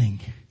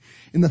happening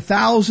in the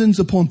thousands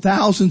upon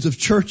thousands of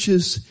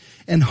churches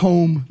and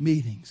home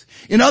meetings.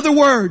 In other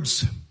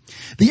words,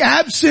 the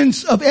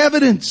absence of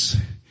evidence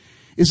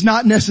is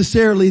not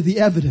necessarily the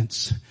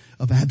evidence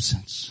of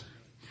absence.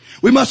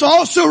 We must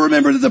also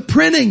remember that the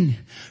printing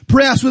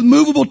press with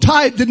movable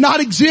type did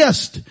not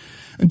exist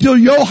until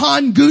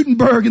Johann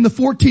Gutenberg in the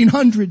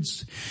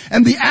 1400s.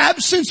 And the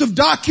absence of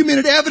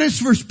documented evidence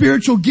for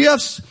spiritual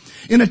gifts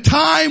in a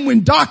time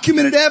when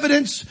documented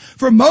evidence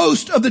for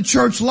most of the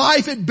church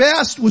life at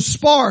best was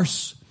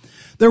sparse,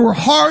 there were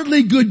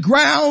hardly good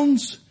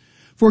grounds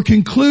for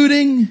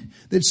concluding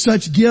that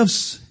such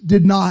gifts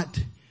did not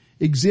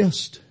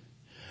exist.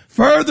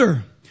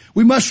 Further,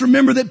 we must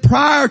remember that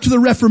prior to the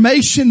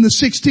Reformation in the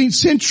 16th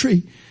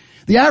century,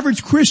 the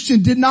average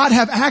Christian did not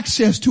have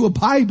access to a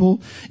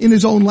Bible in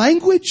his own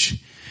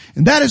language.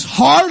 And that is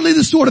hardly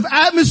the sort of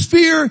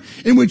atmosphere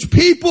in which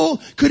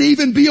people could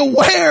even be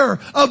aware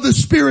of the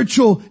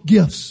spiritual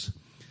gifts.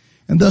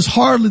 And thus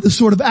hardly the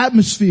sort of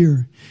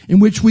atmosphere in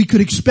which we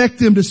could expect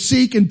them to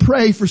seek and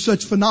pray for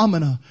such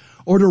phenomena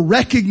or to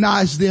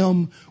recognize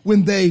them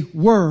when they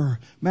were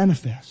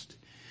manifest.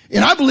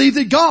 And I believe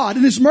that God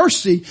in His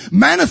mercy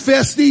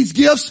manifests these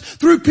gifts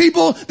through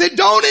people that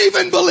don't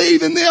even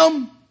believe in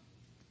them.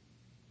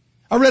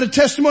 I read a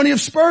testimony of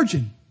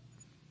Spurgeon.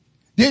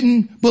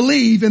 Didn't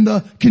believe in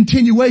the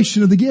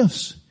continuation of the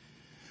gifts.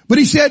 But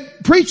he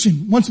said,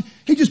 preaching, once,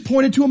 he just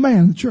pointed to a man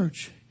in the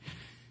church.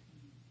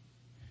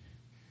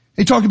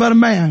 He talked about a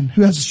man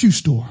who has a shoe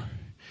store.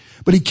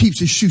 But he keeps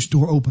his shoe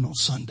store open on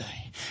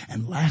Sunday.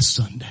 And last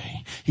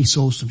Sunday, he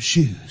sold some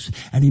shoes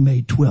and he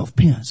made 12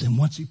 pence. And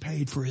once he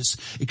paid for his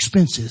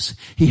expenses,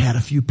 he had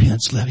a few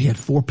pence left. He had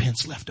 4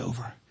 pence left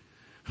over.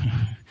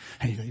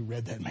 And he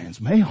read that man's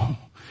mail.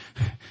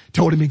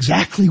 Told him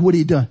exactly what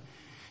he'd done.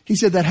 He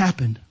said that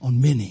happened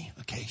on many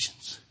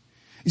occasions.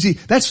 You see,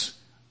 that's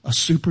a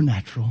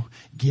supernatural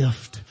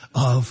gift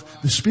of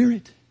the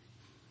Spirit.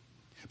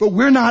 But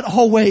we're not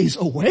always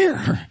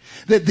aware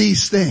that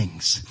these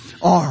things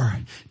are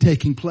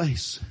taking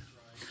place.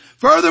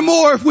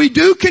 Furthermore, if we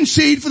do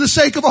concede for the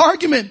sake of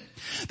argument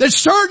that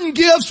certain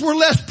gifts were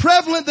less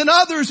prevalent than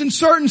others in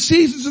certain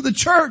seasons of the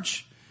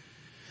church,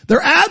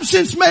 their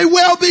absence may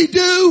well be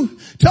due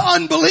to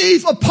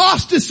unbelief,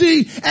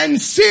 apostasy, and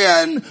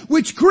sin,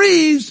 which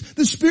grieves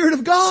the Spirit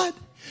of God.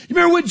 You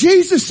remember what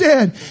Jesus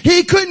said?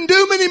 He couldn't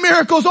do many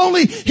miracles,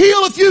 only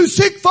heal a few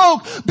sick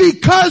folk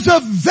because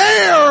of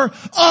their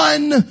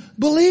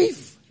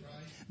unbelief.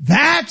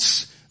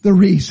 That's the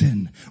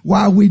reason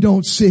why we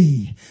don't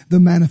see the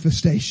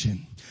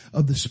manifestation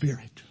of the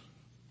Spirit.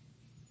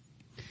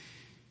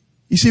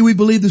 You see, we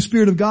believe the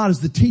Spirit of God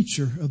is the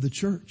teacher of the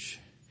church.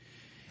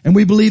 And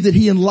we believe that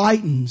He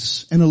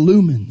enlightens and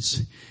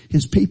illumines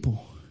His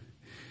people.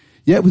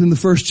 Yet within the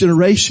first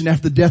generation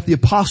after the death of the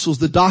apostles,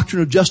 the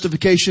doctrine of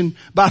justification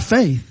by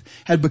faith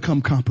had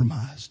become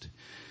compromised.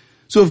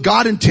 So if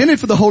God intended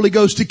for the Holy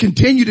Ghost to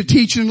continue to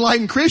teach and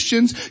enlighten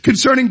Christians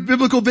concerning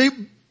biblical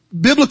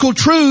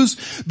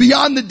truths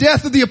beyond the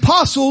death of the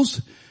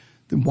apostles,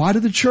 then why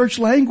did the church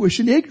languish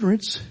in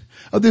ignorance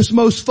of this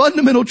most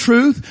fundamental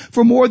truth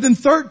for more than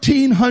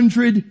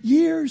 1,300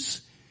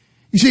 years?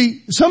 You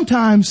see,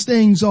 sometimes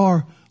things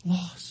are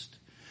lost,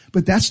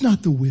 but that's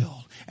not the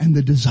will and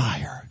the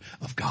desire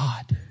of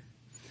God.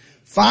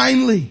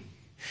 Finally,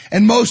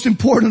 and most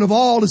important of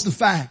all, is the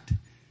fact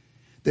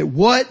that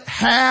what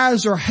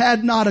has or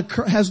has not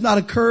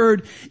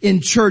occurred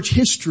in church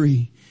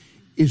history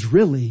is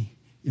really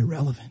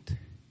irrelevant.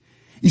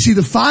 You see,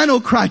 the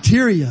final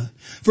criteria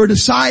for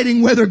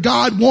deciding whether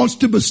God wants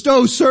to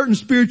bestow certain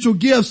spiritual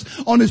gifts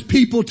on His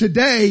people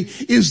today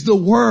is the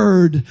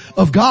Word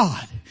of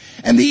God.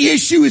 And the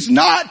issue is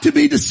not to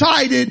be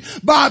decided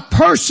by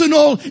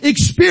personal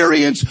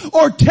experience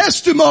or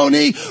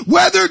testimony,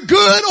 whether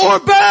good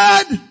or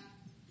bad.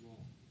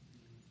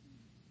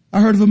 I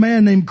heard of a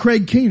man named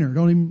Craig Keener.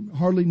 Don't even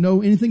hardly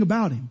know anything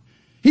about him.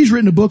 He's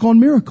written a book on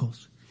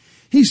miracles.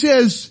 He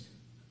says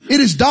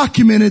it is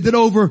documented that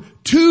over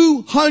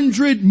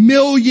 200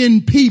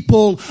 million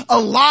people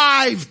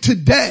alive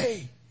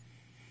today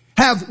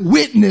have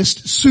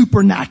witnessed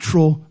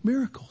supernatural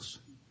miracles.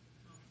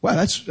 Wow,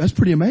 that's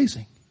pretty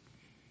amazing.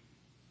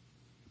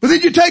 But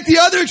then you take the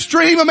other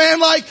extreme, a man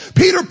like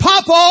Peter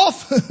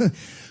Popoff,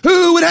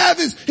 who would have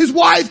his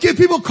wife give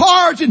people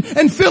cards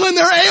and fill in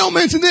their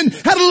ailments, and then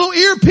had a little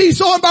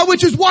earpiece on by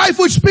which his wife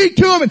would speak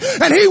to him,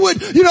 and he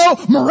would,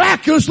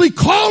 miraculously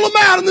call them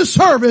out in the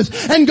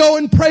service and go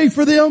and pray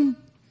for them.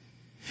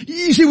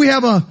 You see, we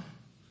have a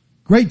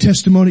great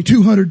testimony,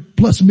 200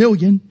 plus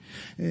million.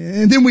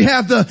 And then we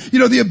have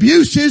the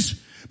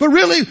abuses. But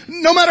really,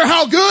 no matter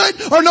how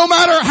good or no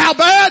matter how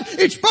bad,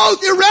 it's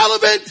both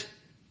irrelevant.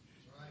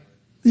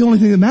 The only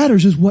thing that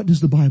matters is, what does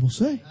the Bible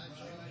say?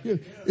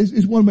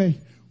 Is one way,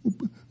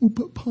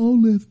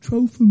 Paul left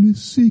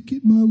Trophimus sick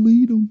at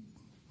Miletum.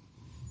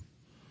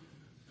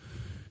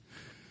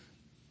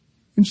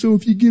 And so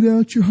if you get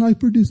out your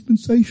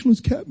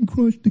hyper-dispensationalist Captain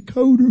Crunch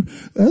decoder,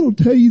 that'll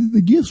tell you that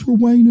the gifts were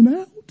waning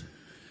out.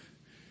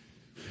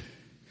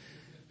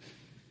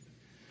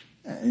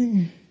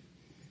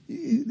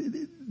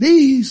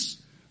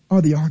 These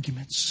are the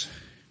arguments.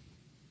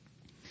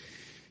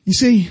 You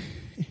see,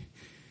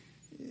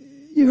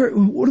 you heard,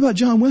 what about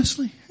John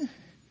Wesley?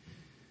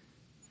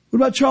 What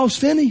about Charles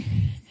Finney?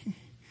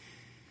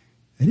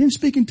 They didn't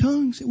speak in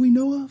tongues that we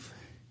know of.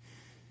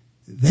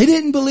 They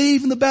didn't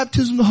believe in the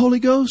baptism of the Holy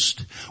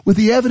Ghost with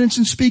the evidence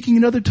in speaking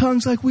in other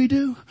tongues like we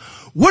do.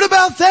 What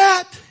about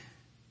that?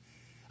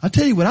 I'll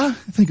tell you what I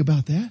think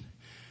about that.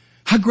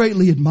 I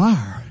greatly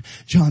admire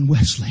John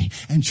Wesley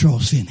and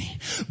Charles Finney,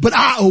 but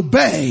I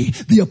obey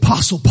the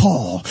Apostle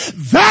Paul.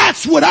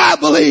 That's what I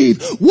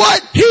believe.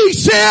 What he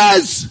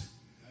says,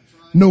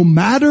 no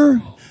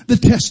matter the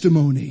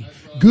testimony,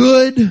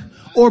 good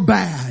or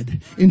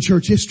bad in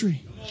church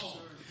history.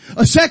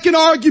 A second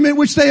argument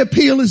which they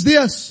appeal is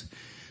this: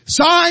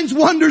 signs,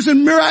 wonders,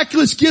 and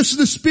miraculous gifts of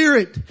the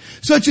Spirit,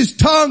 such as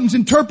tongues,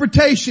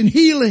 interpretation,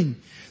 healing,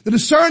 the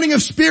discerning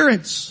of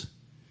spirits,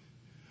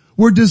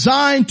 were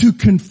designed to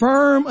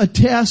confirm,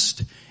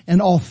 attest, and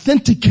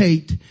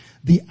authenticate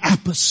the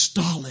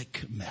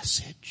apostolic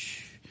message.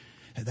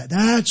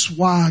 That's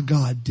why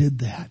God did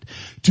that.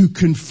 To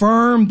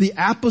confirm the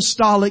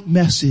apostolic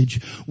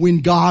message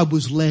when God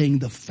was laying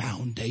the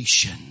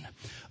foundation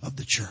of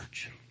the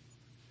church.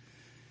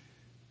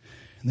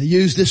 And they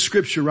use this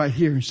scripture right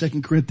here in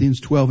 2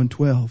 Corinthians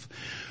 12:12.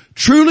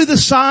 Truly the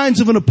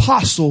signs of an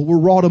apostle were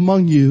wrought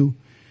among you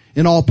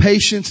in all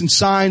patience and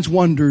signs,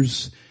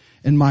 wonders,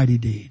 and mighty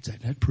deeds.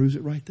 That proves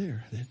it right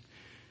there. That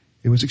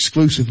it was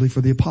exclusively for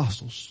the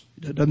apostles.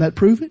 Doesn't that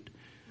prove it?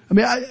 I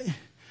mean,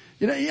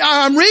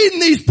 I'm reading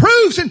these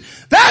proofs and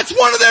that's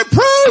one of their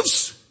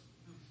proofs.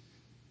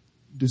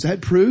 Does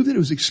that prove that it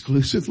was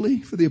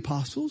exclusively for the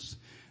apostles?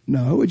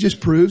 No, it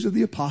just proves that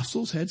the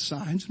apostles had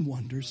signs and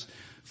wonders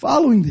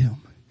following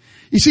them.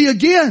 You see,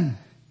 again,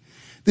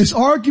 this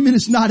argument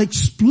is not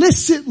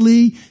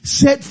explicitly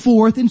set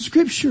forth in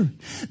Scripture.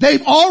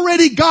 They've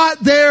already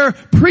got their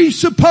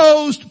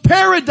presupposed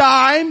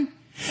paradigm,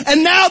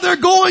 and now they're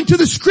going to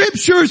the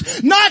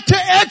Scriptures not to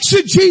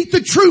exegete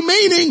the true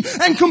meaning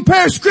and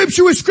compare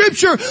Scripture with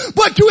Scripture,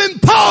 but to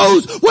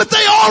impose what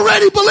they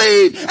already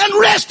believe and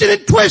wrest it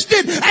and twist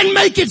it and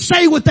make it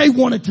say what they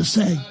want it to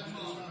say.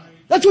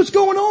 That's what's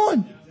going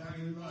on.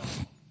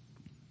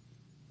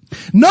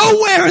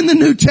 Nowhere in the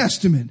New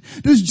Testament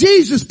does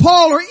Jesus,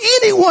 Paul, or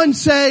anyone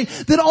say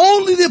that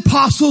only the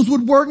apostles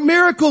would work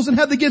miracles and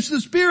have the gifts of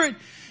the Spirit.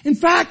 In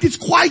fact, it's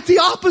quite the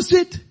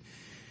opposite.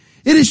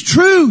 It is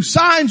true,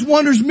 signs,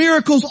 wonders,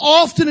 miracles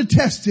often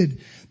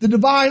attested the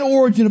divine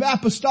origin of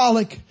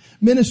apostolic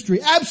ministry.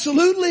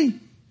 Absolutely.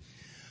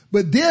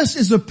 But this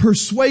is a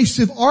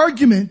persuasive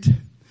argument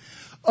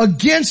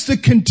against the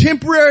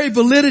contemporary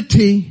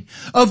validity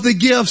of the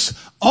gifts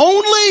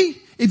only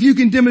if you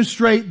can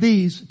demonstrate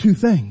these two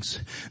things.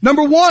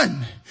 Number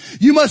one,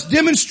 you must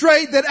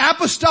demonstrate that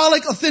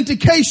apostolic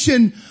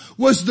authentication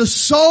was the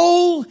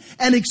sole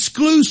and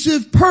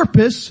exclusive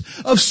purpose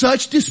of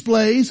such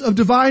displays of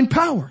divine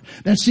power.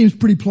 That seems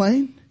pretty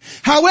plain.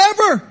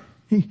 However,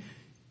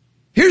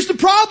 here's the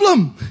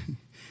problem.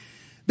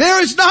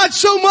 There is not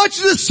so much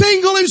as a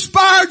single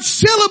inspired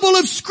syllable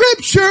of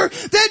Scripture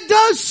that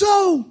does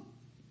so.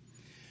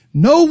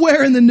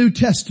 Nowhere in the New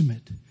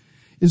Testament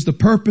is the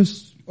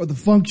purpose or the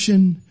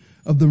function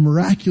of the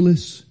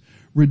miraculous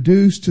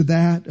reduced to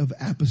that of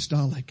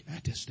apostolic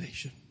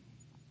attestation.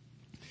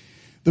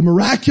 The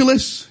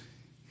miraculous,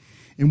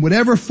 in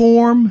whatever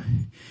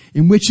form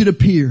in which it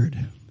appeared,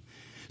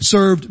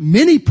 served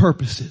many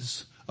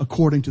purposes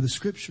according to the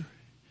Scripture.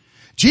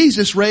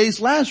 Jesus raised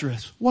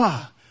Lazarus.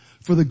 Why?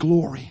 For the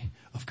glory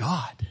of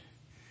God.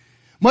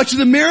 Much of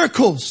the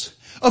miracles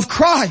of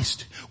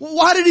Christ,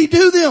 why did He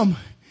do them?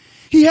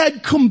 He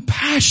had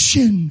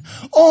compassion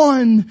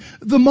on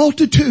the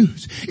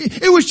multitudes.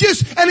 It was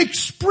just an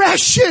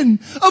expression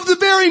of the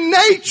very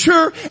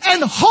nature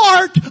and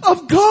heart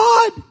of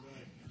God.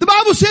 The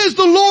Bible says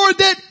the Lord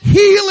that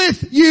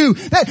healeth you.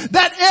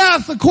 That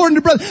F, according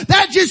to brother,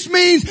 that just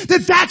means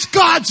that that's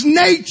God's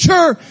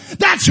nature.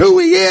 That's who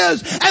He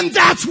is. And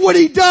that's what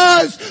He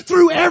does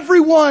through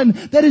everyone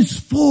that is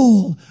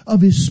full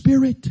of His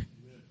Spirit.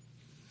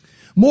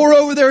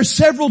 Moreover, there are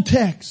several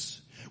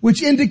texts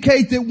which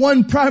indicate that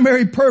one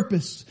primary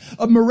purpose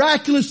of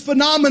miraculous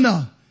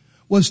phenomena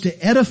was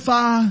to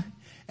edify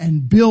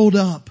and build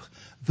up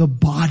the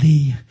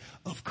body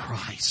of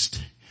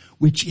Christ,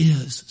 which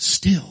is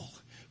still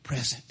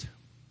present.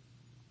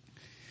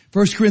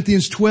 1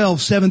 Corinthians 12,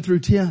 7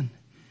 through 10.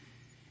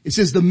 It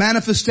says the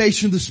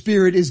manifestation of the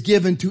Spirit is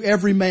given to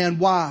every man.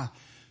 Why?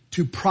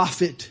 To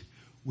profit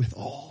with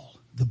all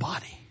the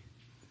body.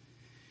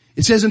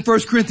 It says in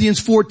 1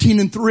 Corinthians 14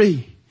 and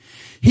 3,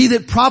 he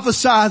that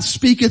prophesieth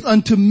speaketh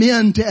unto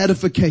men to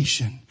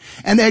edification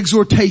and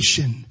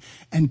exhortation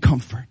and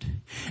comfort.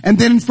 And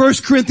then in 1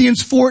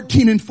 Corinthians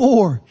 14 and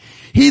 4,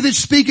 he that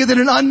speaketh in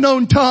an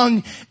unknown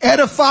tongue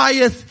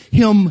edifieth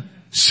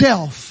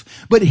himself,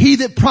 but he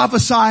that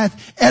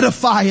prophesieth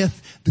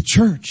edifieth the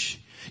church.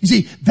 You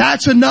see,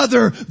 that's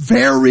another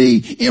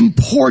very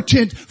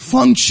important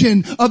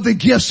function of the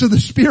gifts of the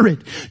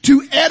Spirit,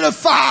 to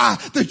edify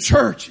the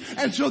church,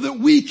 and so that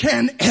we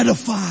can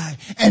edify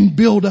and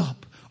build up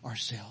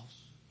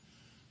ourselves.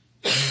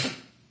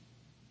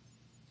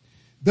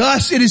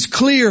 Thus, it is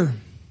clear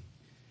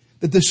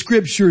that the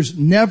Scriptures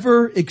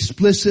never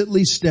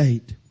explicitly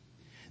state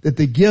that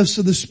the gifts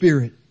of the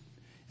Spirit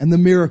and the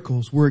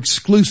miracles were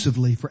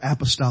exclusively for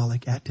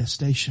apostolic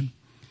attestation.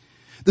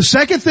 The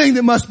second thing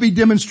that must be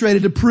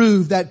demonstrated to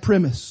prove that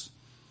premise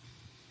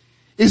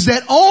is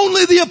that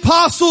only the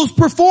apostles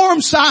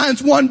performed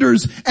signs,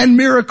 wonders, and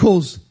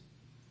miracles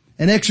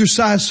and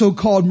exercised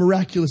so-called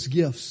miraculous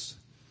gifts.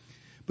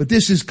 But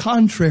this is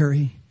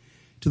contrary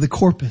to the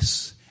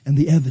corpus and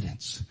the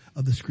evidence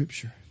of the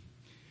Scripture.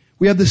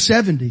 We have the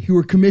 70 who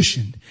were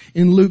commissioned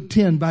in Luke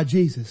 10 by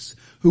Jesus,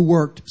 who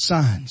worked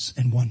signs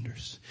and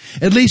wonders.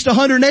 At least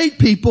 108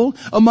 people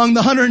among the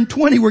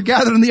 120 were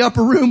gathered in the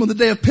upper room on the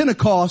day of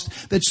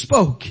Pentecost that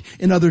spoke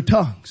in other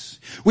tongues.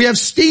 We have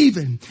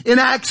Stephen in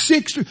Acts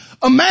 6,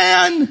 a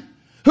man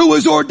who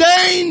was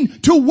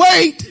ordained to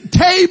wait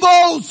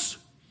tables,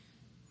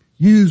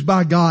 used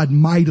by God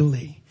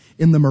mightily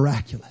in the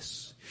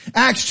miraculous.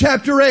 Acts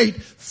chapter 8,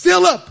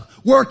 Philip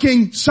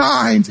working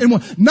signs and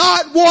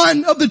not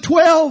one of the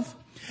 12.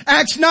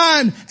 Acts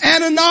 9,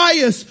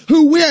 Ananias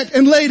who went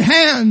and laid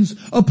hands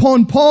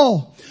upon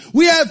Paul.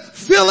 We have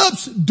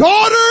Philip's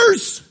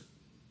daughters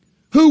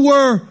who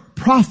were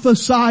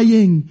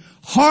prophesying,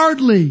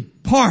 hardly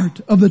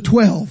part of the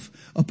 12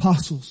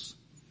 apostles.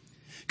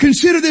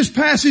 Consider this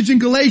passage in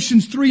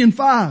Galatians 3 and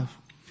 5.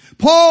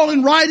 Paul,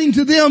 in writing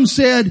to them,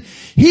 said,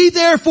 He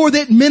therefore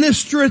that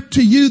ministereth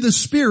to you the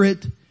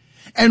Spirit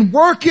and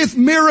worketh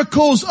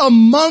miracles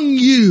among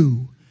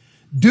you,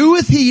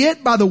 doeth he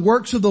it by the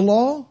works of the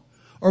law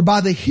or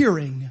by the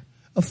hearing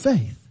of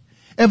faith?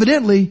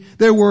 Evidently,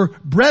 there were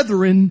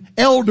brethren,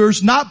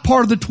 elders, not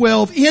part of the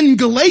 12 in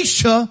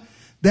Galatia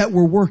that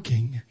were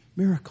working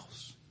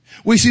miracles.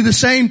 We see the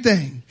same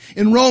thing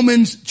in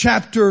Romans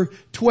chapter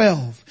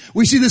 12.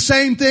 We see the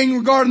same thing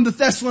regarding the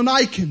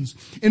Thessalonians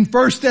in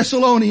 1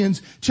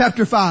 Thessalonians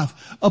chapter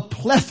 5. A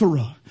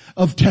plethora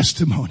of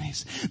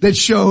testimonies that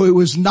show it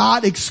was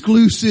not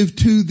exclusive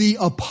to the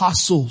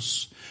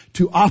apostles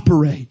to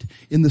operate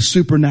in the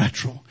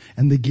supernatural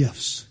and the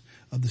gifts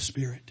of the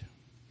Spirit.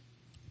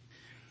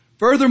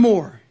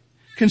 Furthermore,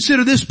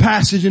 consider this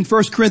passage in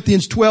 1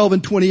 Corinthians 12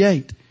 and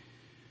 28.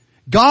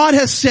 God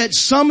has set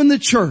some in the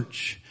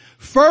church,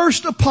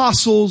 first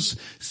apostles,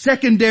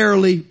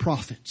 secondarily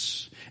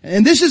prophets.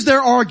 And this is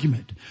their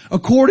argument.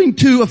 According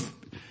to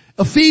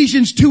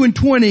Ephesians 2 and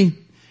 20,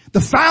 the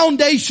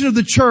foundation of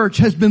the church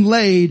has been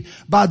laid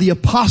by the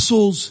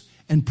apostles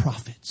and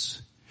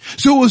prophets.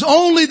 So it was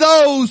only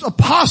those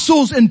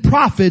apostles and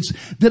prophets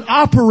that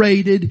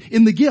operated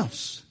in the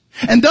gifts.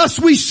 And thus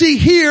we see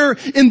here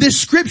in this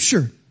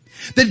scripture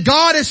that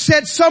God has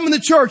set some in the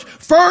church,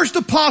 first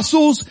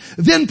apostles,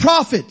 then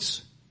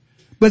prophets.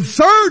 But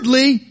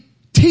thirdly,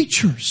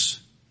 teachers.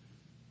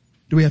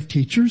 Do we have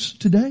teachers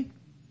today?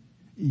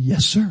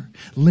 Yes, sir.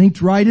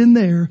 Linked right in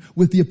there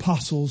with the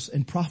apostles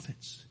and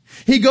prophets.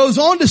 He goes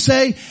on to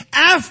say,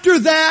 after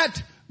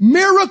that,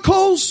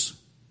 miracles,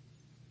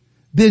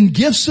 then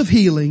gifts of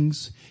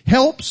healings,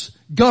 helps,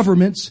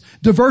 governments,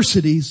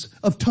 diversities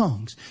of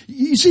tongues.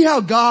 You see how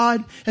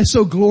God has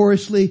so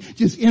gloriously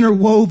just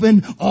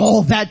interwoven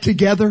all that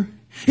together?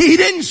 He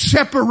didn't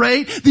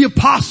separate the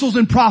apostles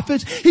and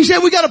prophets. He said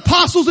we got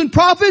apostles and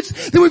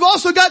prophets, then we've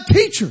also got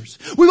teachers.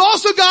 We've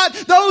also got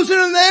those that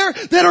are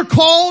there that are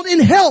called in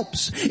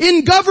helps,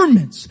 in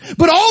governments,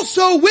 but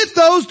also with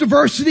those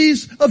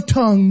diversities of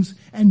tongues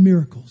and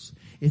miracles.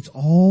 It's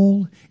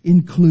all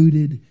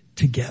included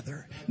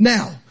together.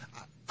 Now,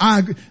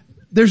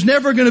 there's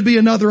never going to be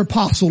another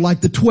apostle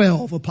like the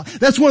 12 apostles.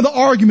 That's one of the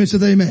arguments that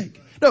they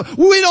make. No,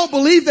 we don't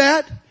believe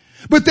that.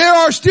 But there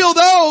are still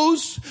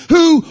those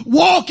who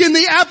walk in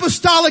the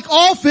apostolic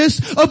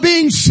office of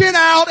being sent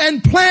out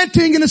and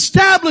planting and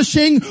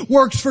establishing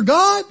works for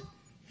God.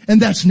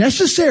 And that's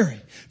necessary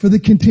for the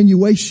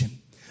continuation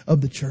of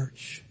the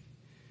church.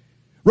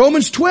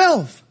 Romans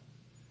 12.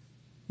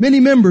 Many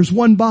members,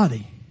 one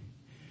body.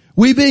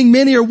 We being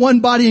many are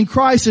one body in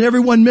Christ, and every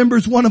one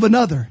members one of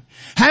another.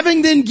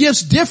 Having then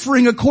gifts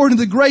differing according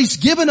to the grace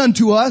given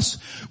unto us,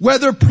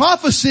 whether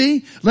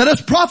prophecy, let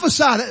us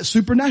prophesy, that's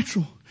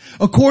supernatural,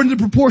 according to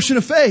the proportion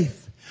of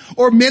faith.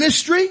 Or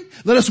ministry,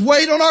 let us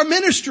wait on our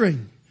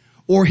ministering.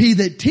 Or he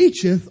that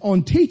teacheth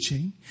on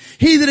teaching.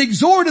 He that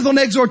exhorteth on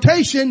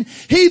exhortation.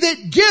 He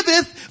that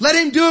giveth, let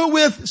him do it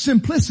with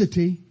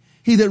simplicity.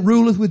 He that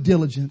ruleth with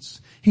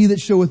diligence. He that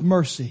showeth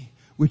mercy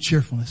with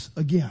cheerfulness.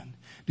 Again,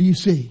 do you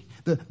see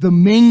the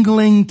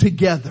mingling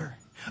together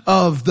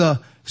of the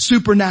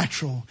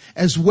supernatural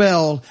as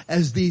well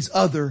as these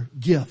other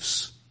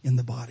gifts in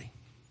the body?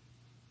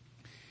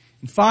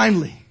 And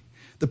finally,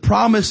 the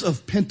promise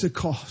of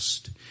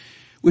Pentecost,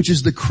 which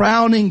is the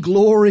crowning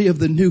glory of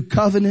the new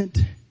covenant,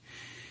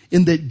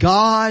 in that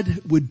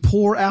God would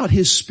pour out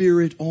His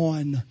Spirit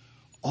on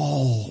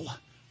all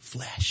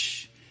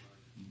flesh.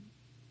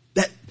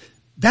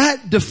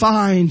 That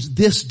defines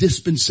this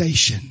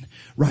dispensation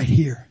right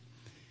here.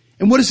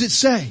 And what does it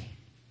say?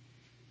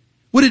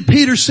 What did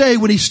Peter say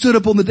when he stood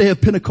up on the day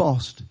of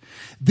Pentecost?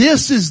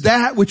 This is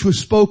that which was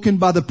spoken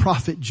by the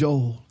prophet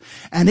Joel.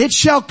 And it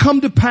shall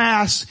come to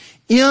pass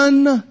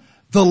in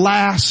the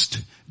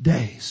last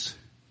days.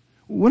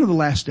 When are the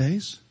last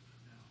days?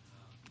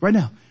 Right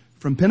now.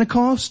 From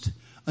Pentecost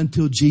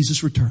until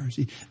Jesus returns.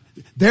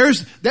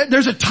 There's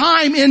a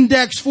time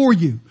index for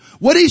you.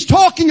 What he's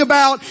talking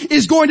about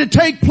is going to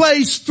take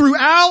place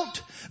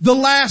throughout the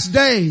last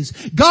days.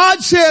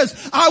 God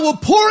says, I will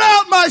pour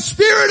out my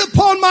Spirit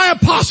upon my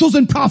apostles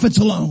and prophets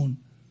alone.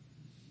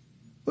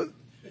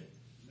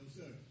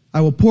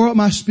 I will pour out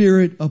my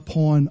Spirit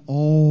upon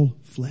all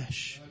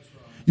flesh.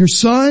 Your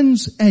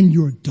sons and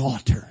your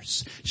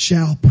daughters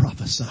shall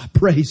prophesy.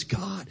 Praise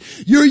God.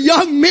 Your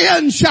young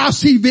men shall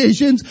see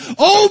visions.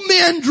 Old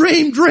men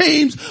dream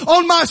dreams.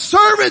 On my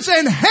servants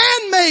and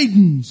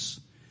handmaidens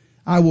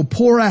I will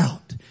pour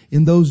out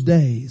in those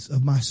days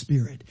of my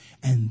Spirit,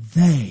 and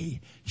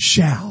they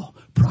shall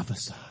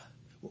prophesy.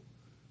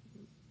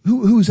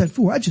 Who is that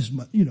for? I just,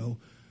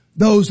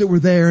 those that were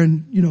there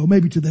and,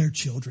 maybe to their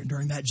children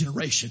during that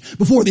generation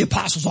before the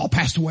apostles all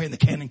passed away and the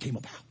canon came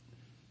about.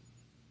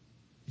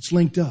 It's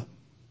linked up.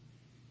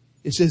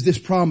 It says this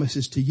promise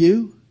is to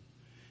you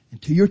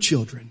and to your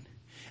children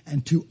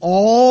and to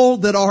all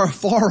that are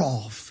far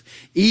off,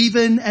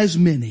 even as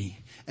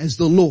many as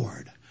the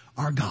Lord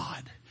our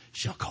God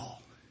shall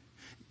call.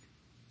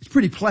 It's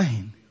pretty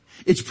plain.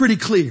 It's pretty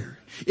clear.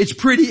 It's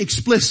pretty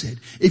explicit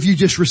if you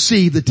just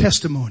receive the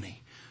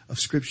testimony of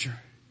Scripture.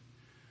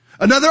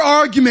 Another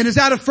argument is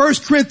out of 1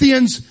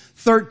 Corinthians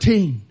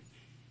 13.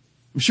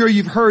 I'm sure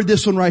you've heard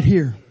this one right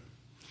here.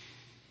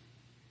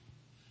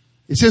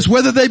 It says,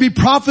 whether they be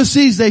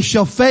prophecies, they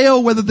shall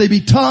fail. Whether they be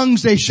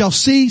tongues, they shall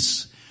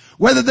cease.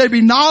 Whether they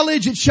be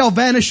knowledge, it shall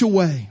vanish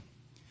away.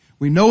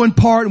 We know in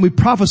part and we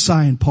prophesy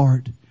in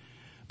part.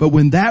 But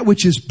when that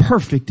which is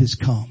perfect is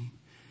come,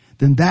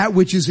 then that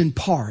which is in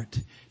part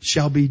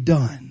shall be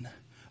done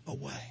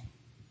away.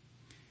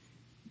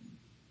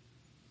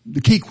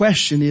 The key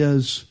question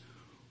is,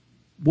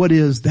 what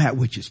is that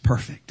which is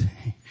perfect?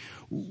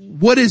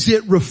 What is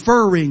it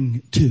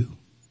referring to?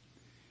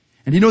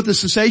 And you know what the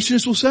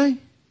cessationists will say?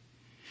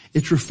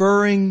 It's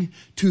referring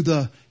to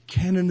the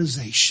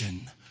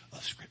canonization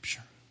of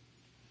Scripture.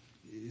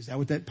 Is that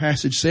what that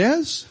passage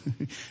says?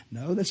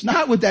 No, that's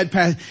not what that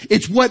passage.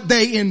 It's what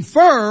they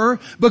infer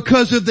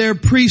because of their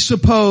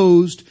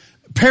presupposed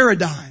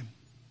paradigm.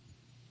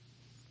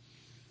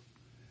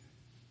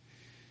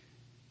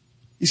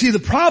 You see, the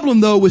problem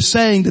though with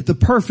saying that the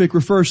perfect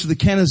refers to the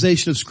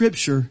canonization of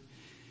Scripture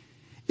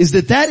is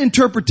that that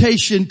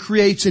interpretation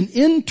creates an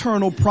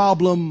internal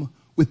problem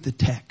with the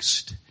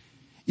text.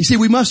 You see,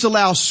 we must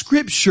allow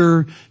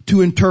Scripture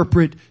to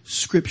interpret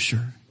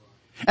Scripture.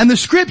 And the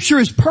Scripture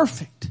is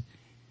perfect.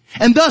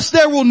 And thus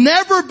there will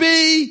never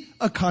be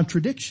a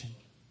contradiction.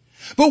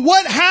 But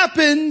what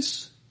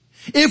happens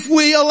if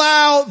we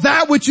allow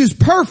that which is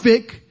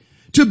perfect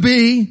to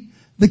be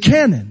the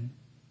canon?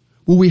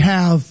 Well, we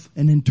have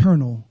an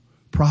internal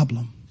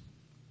problem.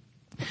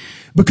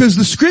 Because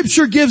the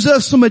Scripture gives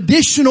us some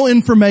additional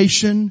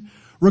information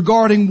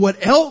regarding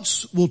what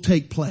else will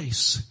take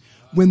place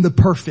when the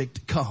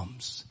perfect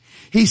comes.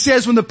 He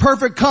says when the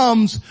perfect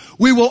comes,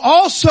 we will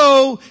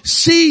also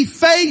see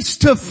face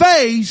to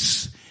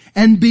face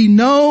and be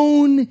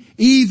known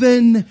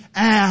even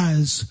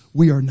as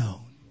we are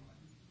known.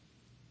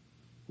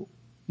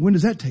 When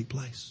does that take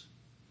place?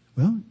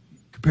 Well,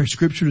 compare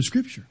Scripture to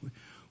Scripture.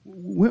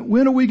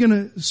 When are we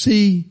going to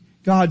see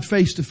God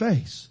face to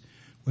face?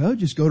 Well,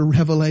 just go to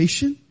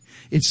Revelation.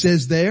 It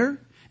says there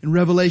in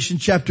Revelation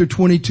chapter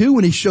 22,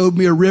 when He showed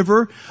me a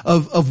river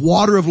of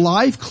water of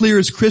life, clear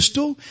as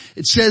crystal,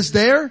 it says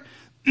there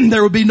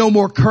will be no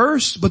more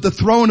curse, but the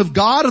throne of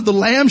God of the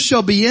Lamb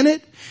shall be in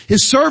it.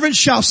 His servants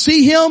shall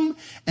see Him,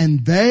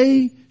 and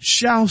they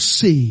shall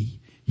see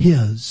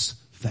His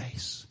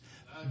face.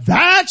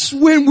 That's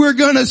when we're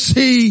gonna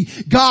see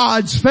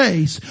God's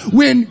face.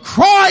 When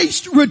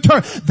Christ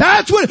returns.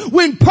 That's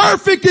when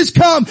perfect is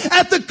come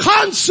at the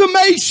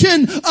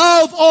consummation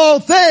of all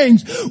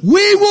things.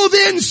 We will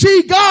then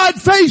see God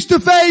face to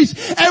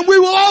face, and we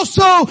will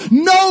also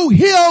know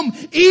Him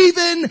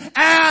even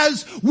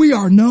as we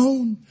are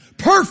known.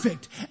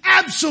 Perfect,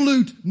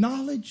 absolute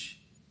knowledge.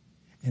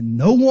 And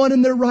no one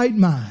in their right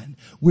mind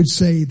would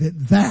say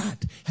that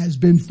that has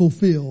been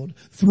fulfilled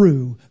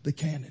through the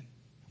canon.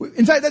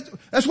 In fact,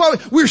 that's why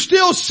we're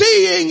still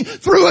seeing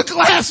through a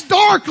glass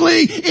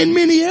darkly in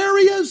many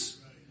areas.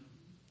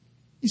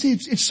 You see,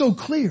 it's so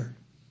clear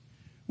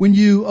when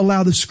you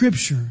allow the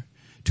Scripture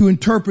to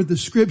interpret the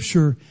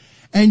Scripture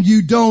and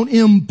you don't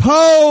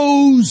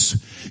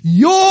impose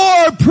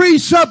your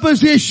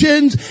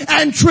presuppositions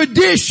and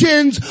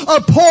traditions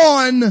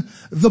upon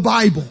the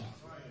Bible.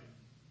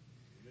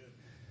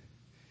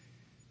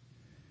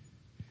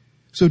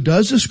 So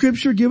does the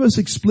Scripture give us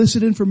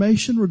explicit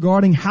information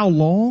regarding how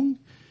long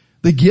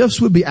the gifts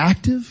would be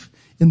active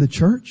in the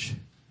church?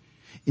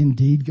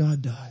 Indeed,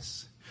 God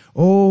does.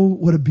 Oh,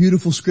 what a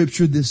beautiful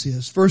Scripture this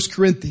is. 1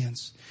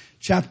 Corinthians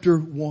chapter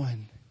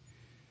 1.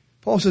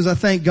 Paul says, I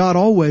thank God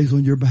always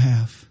on your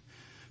behalf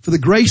for the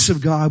grace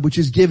of God which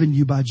is given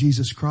you by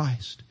Jesus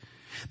Christ,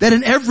 that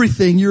in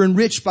everything you're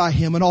enriched by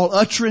Him in all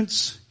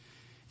utterance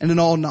and in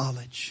all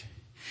knowledge,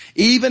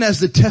 even as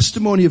the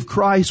testimony of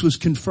Christ was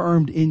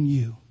confirmed in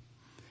you.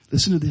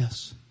 Listen to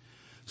this.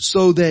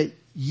 So that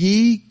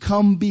ye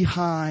come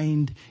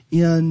behind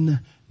in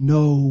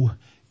no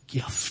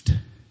gift.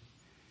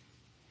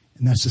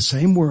 And that's the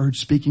same word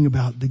speaking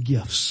about the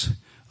gifts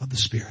of the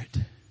Spirit.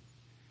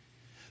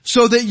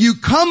 So that you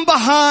come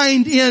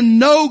behind in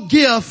no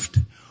gift,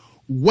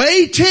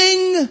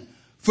 waiting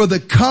for the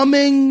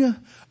coming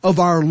of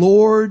our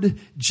Lord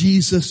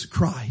Jesus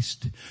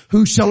Christ,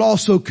 who shall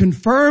also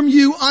confirm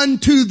you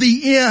unto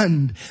the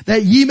end,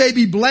 that ye may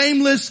be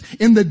blameless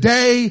in the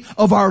day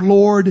of our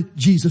Lord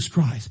Jesus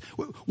Christ.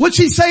 What's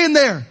he saying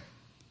there?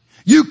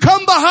 You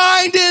come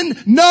behind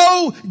in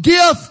no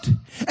gift,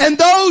 and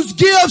those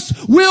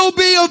gifts will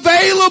be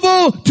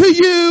available to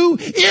you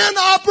in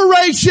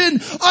operation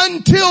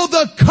until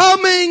the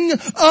coming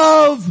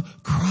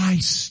of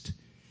Christ.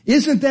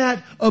 Isn't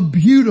that a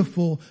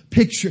beautiful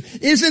picture?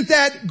 Isn't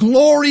that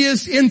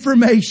glorious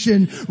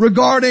information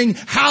regarding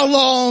how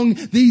long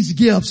these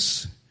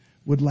gifts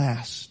would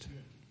last?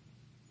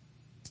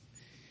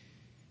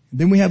 And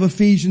then we have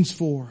Ephesians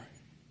 4,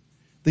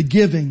 the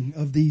giving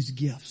of these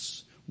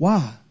gifts.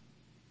 Why?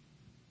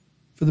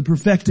 For the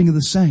perfecting of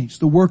the saints,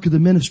 the work of the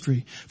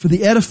ministry, for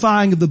the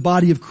edifying of the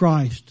body of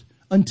Christ.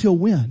 Until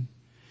when?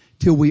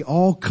 Till we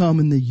all come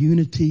in the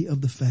unity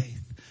of the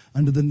faith,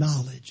 under the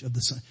knowledge of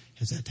the Son.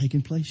 Has that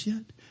taken place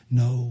yet?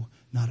 No,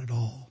 not at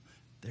all.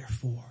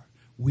 Therefore,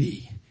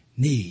 we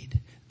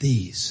need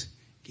these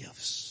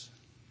gifts.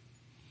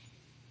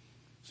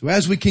 So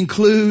as we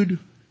conclude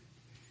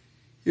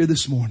here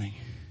this morning,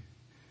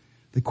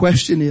 the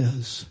question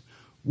is,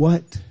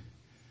 what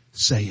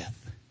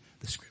saith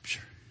the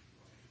Scripture?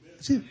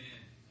 That's it.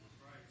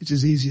 It's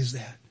as easy as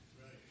that.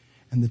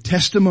 And the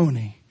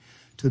testimony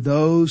to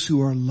those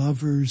who are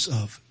lovers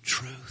of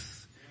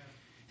truth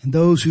and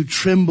those who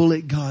tremble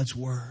at God's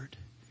word,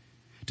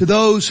 to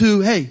those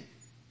who, hey,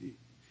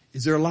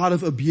 is there a lot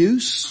of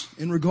abuse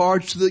in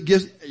regards to the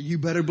gifts? You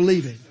better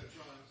believe it.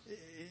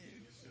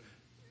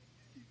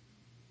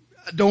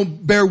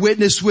 Don't bear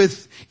witness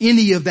with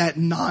any of that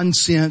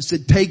nonsense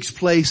that takes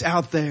place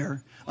out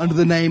there under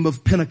the name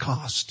of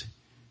Pentecost.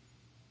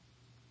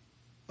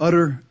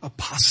 Utter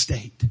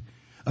apostate.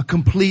 A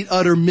complete,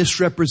 utter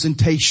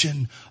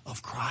misrepresentation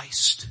of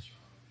Christ.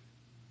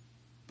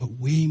 But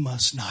we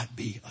must not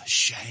be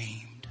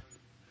ashamed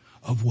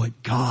of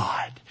what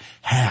God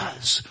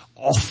has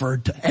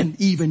offered and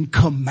even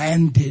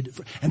commanded.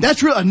 And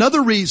that's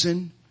another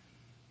reason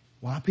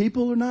why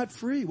people are not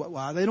free.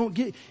 Why they don't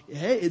get,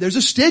 hey, there's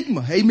a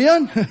stigma.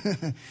 Amen.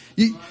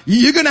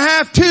 You're going to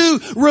have to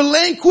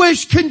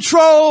relinquish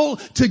control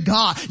to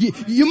God.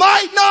 You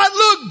might not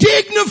look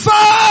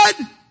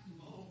dignified.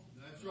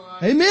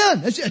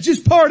 Amen. That's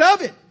just part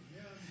of it.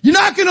 You're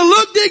not going to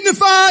look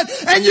dignified,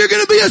 and you're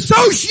going to be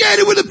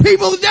associated with the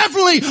people that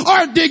definitely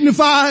aren't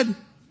dignified.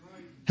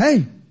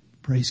 Hey,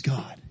 praise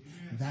God.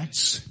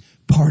 That's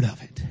part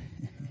of it.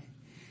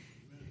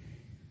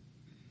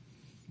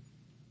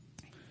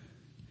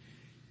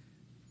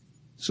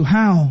 So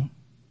how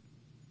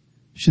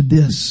should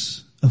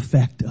this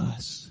affect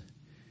us?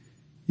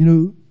 You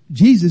know,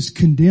 Jesus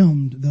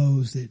condemned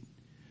those that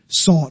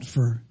sought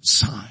for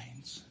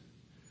signs.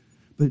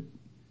 But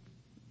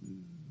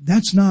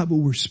that's not what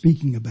we're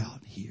speaking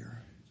about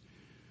here.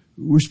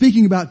 We're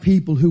speaking about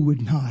people who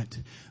would not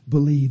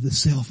believe the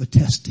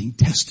self-attesting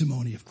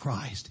testimony of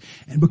Christ.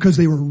 And because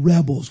they were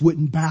rebels,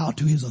 wouldn't bow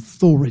to His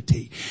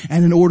authority.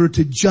 And in order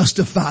to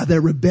justify their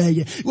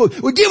rebellion, well,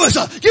 give us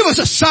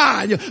a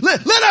sign.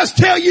 Let us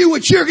tell you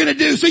what you're going to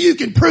do so you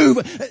can prove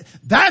it.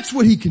 That's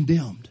what He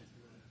condemned.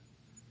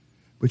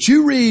 But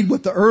you read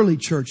what the early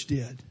church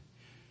did.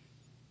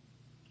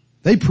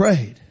 They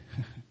prayed.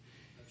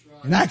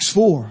 In Acts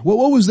 4,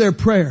 what was their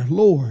prayer?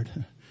 Lord,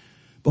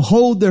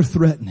 behold their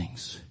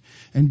threatenings,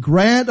 and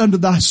grant unto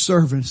thy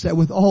servants that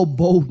with all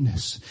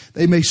boldness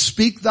they may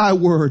speak thy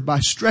word by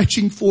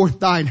stretching forth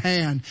thine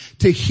hand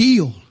to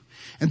heal,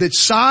 and that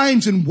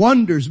signs and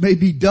wonders may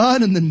be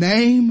done in the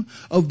name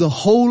of the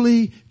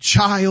holy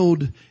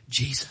child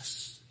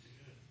Jesus.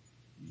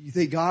 You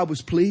think God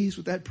was pleased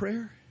with that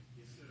prayer?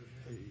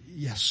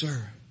 Yes,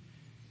 sir.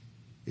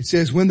 It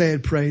says when they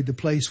had prayed, the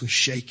place was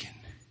shaken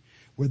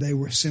where they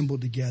were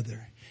assembled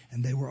together,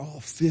 and they were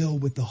all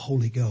filled with the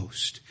Holy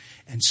Ghost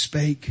and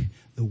spake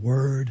the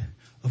word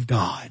of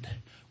God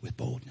with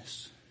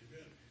boldness.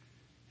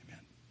 Amen.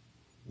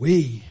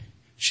 We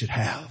should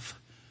have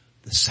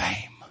the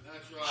same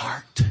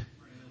heart.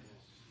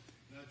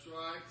 That's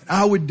right. And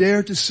I would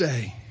dare to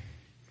say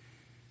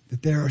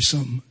that there are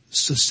some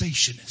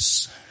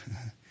cessationists,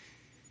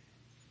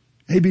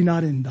 maybe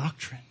not in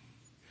doctrine,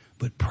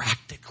 but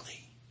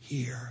practically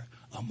here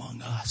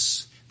among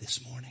us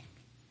this morning.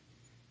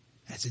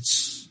 As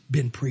it's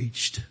been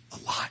preached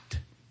a lot,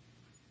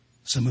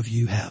 some of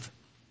you have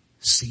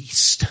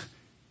ceased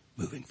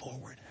moving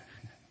forward.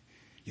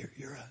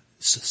 You're a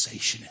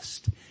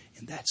cessationist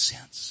in that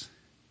sense.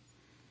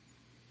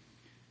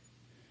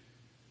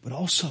 But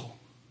also,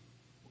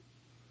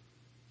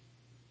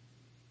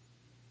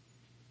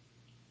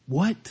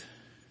 what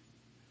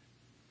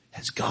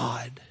has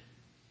God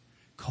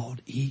called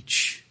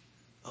each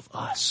of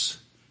us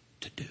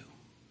to do?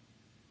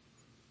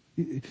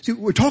 See,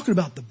 we're talking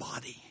about the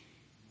body.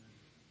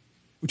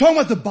 We're talking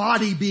about the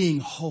body being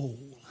whole.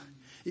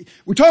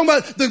 We're talking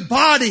about the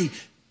body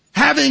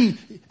having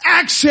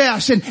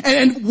access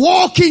and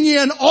walking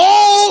in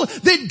all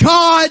that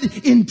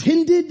God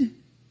intended.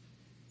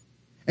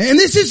 And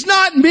this is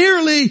not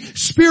merely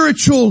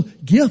spiritual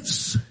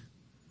gifts.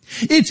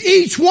 It's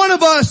each one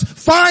of us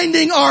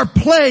finding our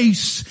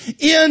place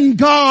in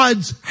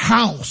God's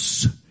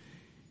house.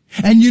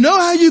 And you know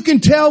how you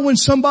can tell when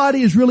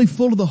somebody is really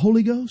full of the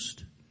Holy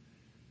Ghost?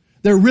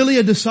 They're really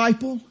a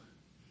disciple.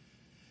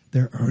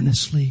 They're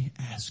earnestly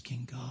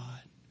asking God,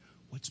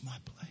 what's my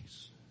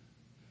place?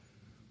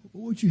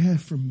 What would you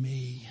have for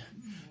me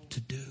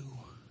to do?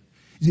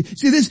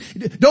 See this,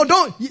 it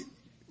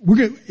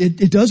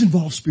does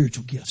involve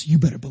spiritual gifts. You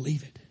better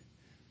believe it.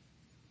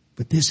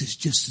 But this is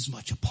just as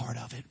much a part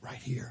of it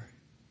right here.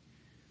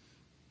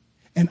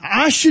 And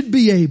I should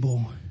be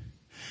able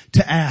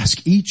to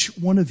ask each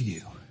one of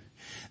you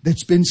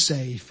that's been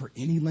saved for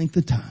any length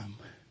of time,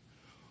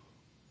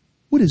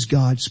 what has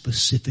God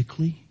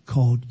specifically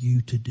called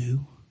you to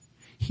do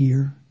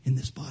here in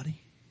this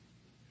body?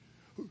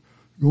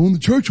 Going to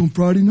church on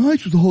Friday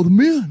nights with all the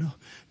men.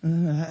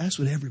 That's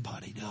what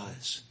everybody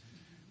does.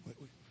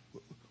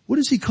 What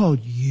has he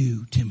called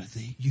you,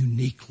 Timothy,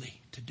 uniquely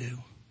to do?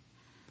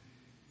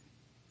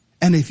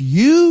 And if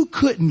you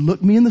couldn't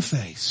look me in the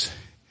face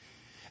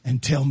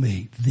and tell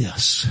me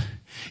this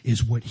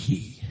is what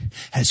he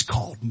has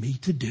called me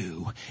to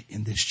do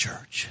in this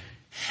church,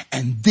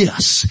 and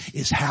this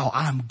is how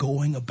I'm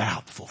going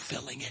about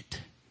fulfilling it,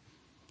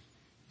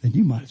 then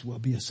you might as well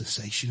be a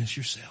cessationist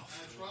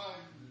yourself.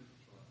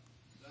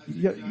 That's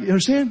right. You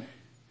understand?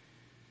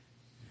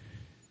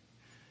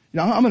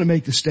 Now, I'm going to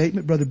make the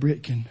statement. Brother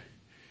Britt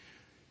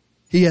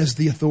he has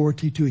the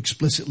authority to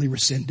explicitly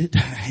rescind it.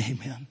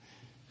 Amen.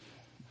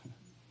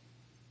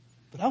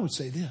 But I would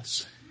say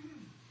this.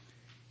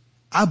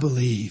 I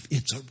believe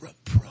it's a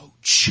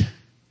reproach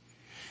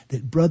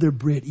that Brother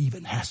Britt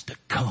even has to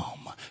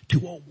come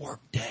to a work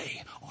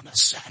day on a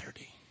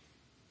Saturday.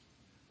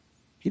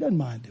 He doesn't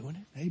mind doing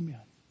it. Amen.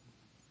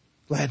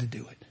 Glad to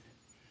do it.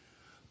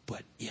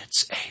 But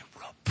it's a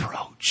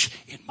reproach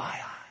in my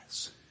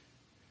eyes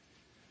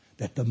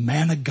that the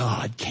man of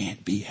God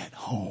can't be at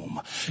home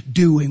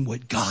doing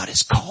what God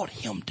has called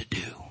him to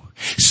do,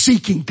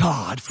 seeking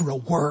God for a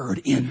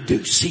word in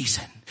due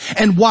season.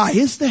 And why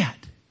is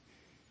that?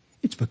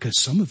 It's because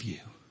some of you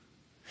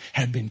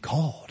have been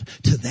called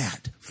to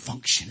that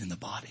function in the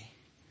body,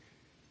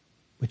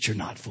 but you're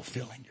not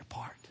fulfilling your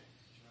part.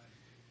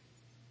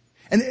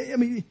 And I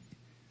mean,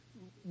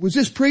 was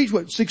this preached,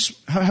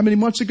 how many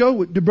months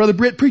ago? Did Brother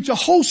Britt preach a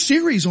whole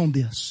series on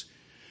this?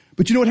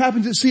 But you know what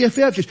happens at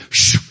CFF?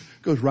 Just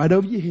goes right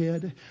over your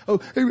head.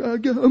 Oh,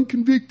 I'm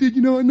convicted.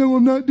 I know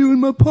I'm not doing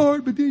my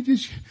part, but then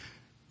just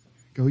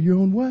go your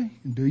own way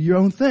and do your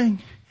own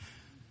thing.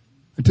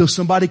 Until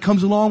somebody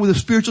comes along with a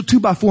spiritual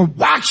 2x4 and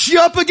whacks you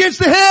up against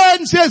the head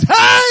and says,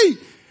 hey,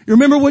 you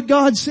remember what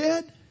God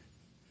said?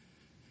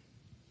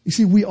 You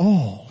see, we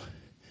all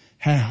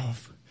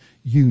have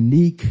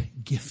unique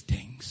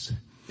giftings,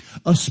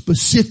 a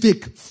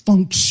specific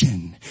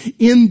function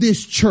in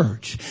this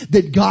church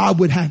that God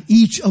would have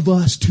each of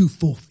us to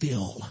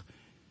fulfill.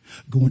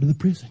 Going to the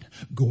prison,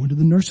 going to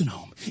the nursing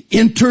home,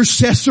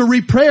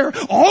 intercessory prayer.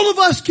 All of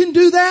us can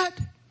do that.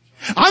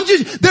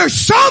 There's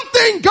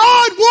something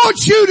God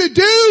wants you to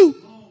do.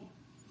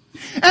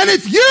 And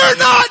if you're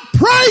not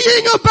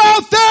praying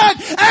about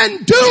that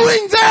and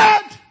doing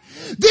that,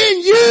 then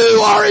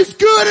you are as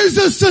good as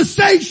a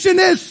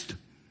cessationist.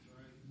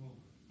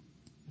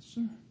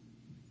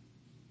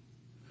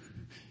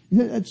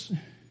 Yes, sir.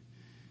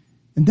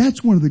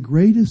 That's one of the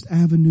greatest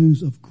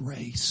avenues of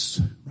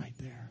grace right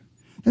there.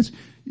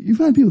 You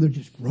find people that are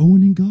just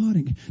growing in God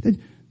and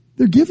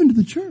they're given to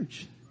the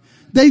church.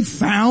 They've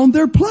found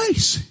their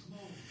place.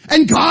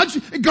 And God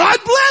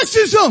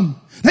blesses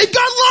them. They've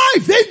got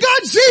life. They've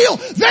got zeal.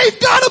 They've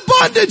got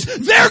abundance.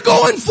 They're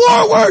going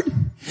forward.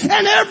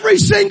 And every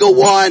single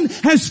one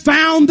has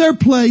found their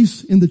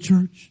place in the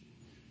church.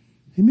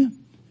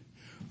 Amen.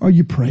 Are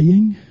you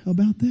praying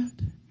about that?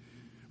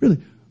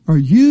 Really? Are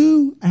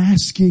you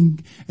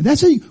asking? And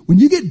that's how when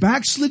you get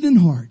backslidden in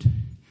heart,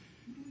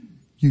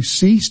 you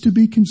cease to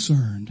be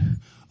concerned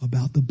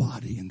about the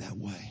body in that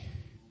way.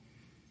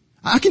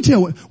 I can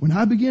tell when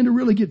I began to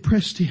really get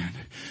pressed in,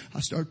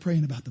 I start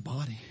praying about the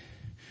body.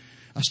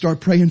 I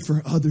start praying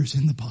for others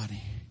in the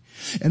body.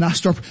 And I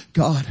start,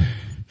 God,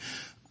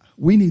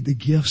 we need the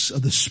gifts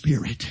of the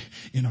Spirit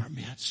in our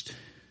midst.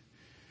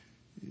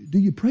 Do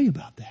you pray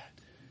about that?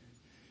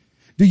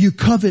 Do you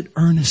covet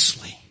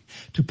earnestly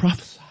to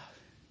prophesy?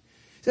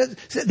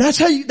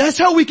 That's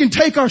how we can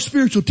take our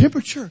spiritual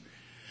temperature.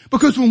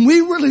 Because when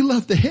we really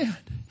love the head,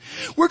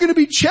 we're going to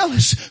be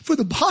jealous for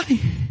the body,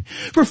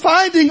 for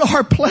finding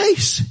our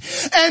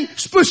place, and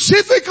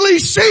specifically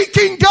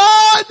seeking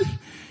God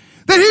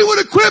that He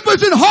would equip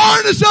us and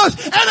harness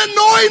us and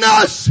anoint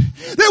us,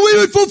 that we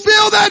would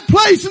fulfill that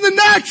place in the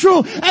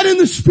natural and in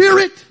the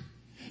spirit.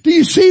 Do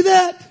you see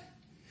that?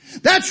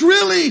 That's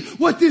really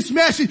what this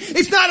message,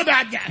 it's not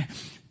about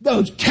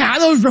those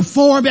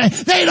reformed,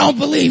 they don't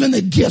believe in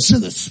the gifts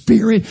of the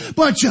Spirit.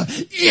 Bunch of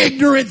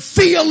ignorant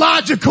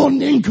theological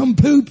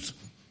nincompoops.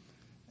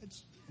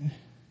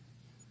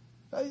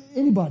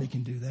 Anybody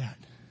can do that.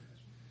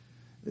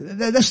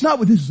 That's not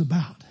what this is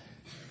about.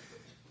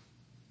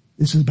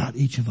 This is about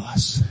each of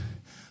us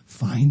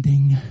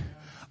finding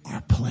our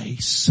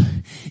place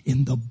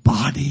in the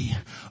body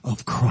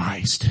of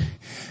Christ.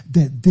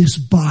 That this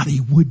body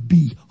would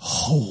be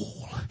whole.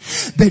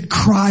 That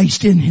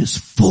Christ in His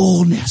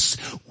fullness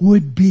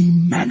would be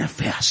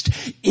manifest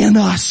in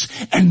us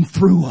and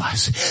through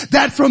us.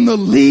 That from the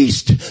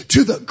least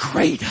to the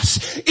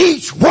greatest,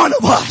 each one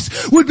of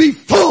us would be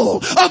full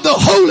of the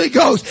Holy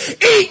Ghost,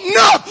 eaten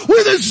up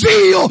with a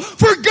zeal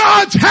for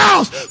God's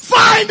house,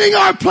 finding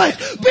our place,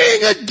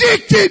 being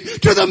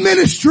addicted to the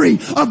ministry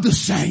of the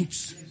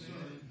saints.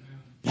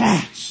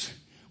 That's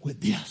what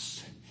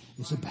this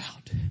is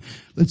about.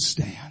 Let's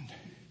stand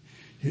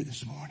here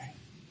this morning.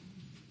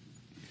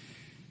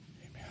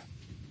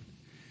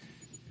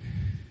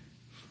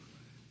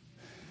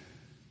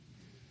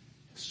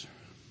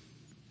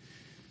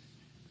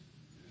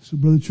 So,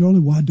 Brother Charlie,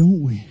 why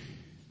don't we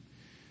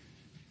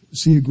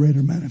see a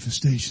greater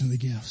manifestation of the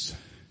gifts?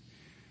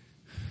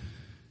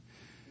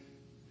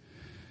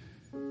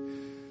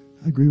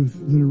 I agree with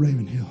Little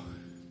Ravenhill.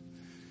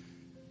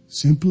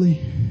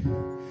 Simply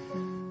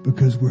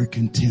because we're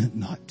content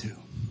not to.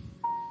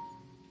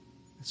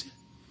 That's it.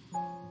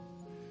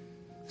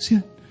 That's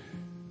it.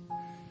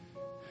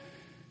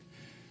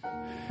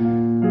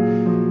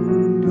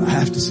 Do I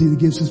have to see the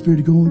gifts of the Spirit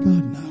to go with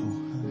God? No.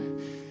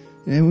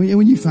 And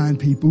when you find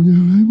people, you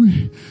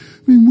know,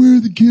 where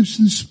are the gifts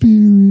of the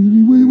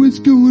Spirit? What's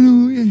going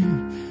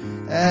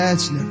on?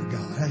 That's never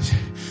God.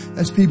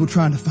 That's people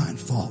trying to find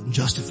fault and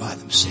justify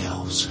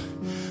themselves.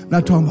 I'm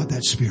not talking about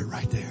that spirit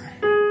right there.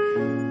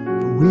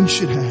 But we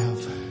should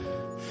have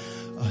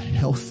a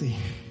healthy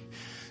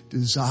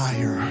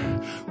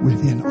desire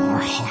within our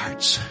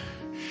hearts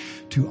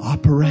to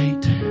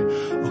operate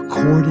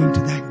according to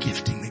that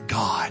gifting that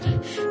God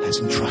has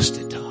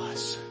entrusted to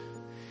us.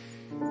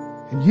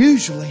 And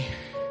usually,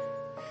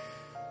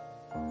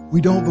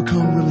 we don't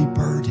become really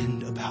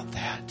burdened about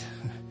that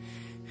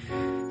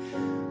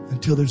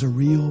until there's a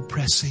real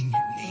pressing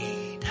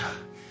need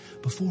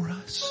before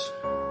us.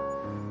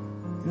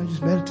 You know,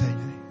 just meditate.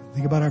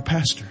 Think about our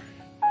pastor.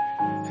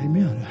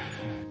 Amen.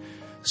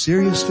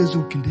 Serious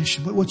physical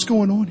condition. But what's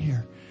going on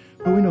here?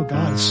 Well, we know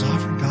God is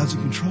sovereign. God's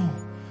in control.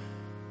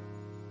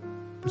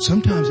 But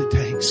sometimes it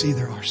takes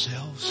either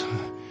ourselves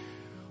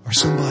or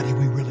somebody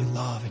we really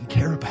love and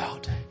care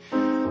about.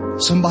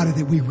 Somebody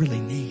that we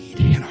really need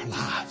in our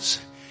lives.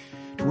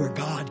 To where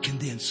God can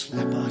then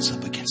slap us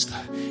up against the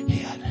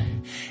head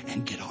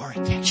and get our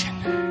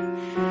attention.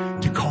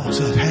 To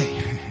cause us,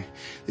 hey,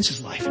 this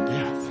is life and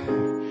death.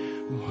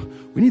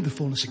 We need the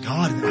fullness of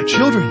God. And our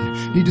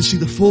children need to see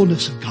the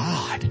fullness of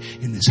God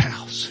in this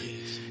house.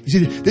 You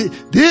see,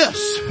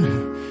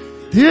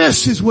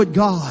 this is what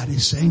God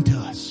is saying to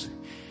us.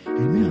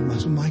 Amen.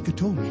 That's what Micah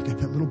told me. He got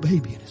that little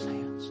baby in his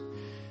hands.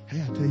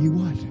 Hey, I tell you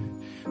what,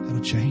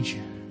 that'll change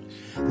you.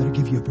 That'll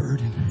give you a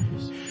burden.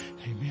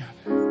 Amen.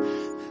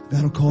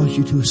 That'll cause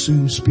you to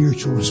assume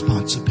spiritual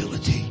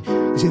responsibility.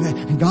 You see that?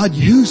 And God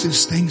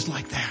uses things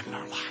like that in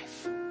our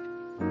life.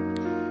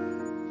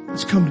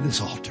 Let's come to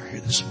this altar here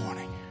this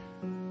morning.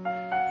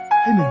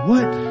 Amen.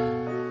 What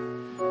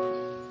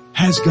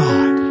has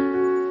God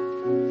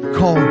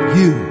called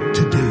you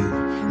to do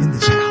in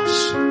this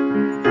house?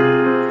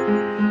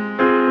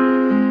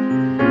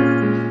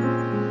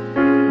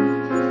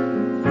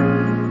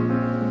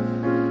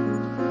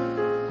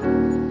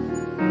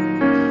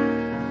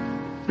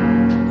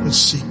 Let's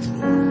seek the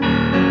Lord.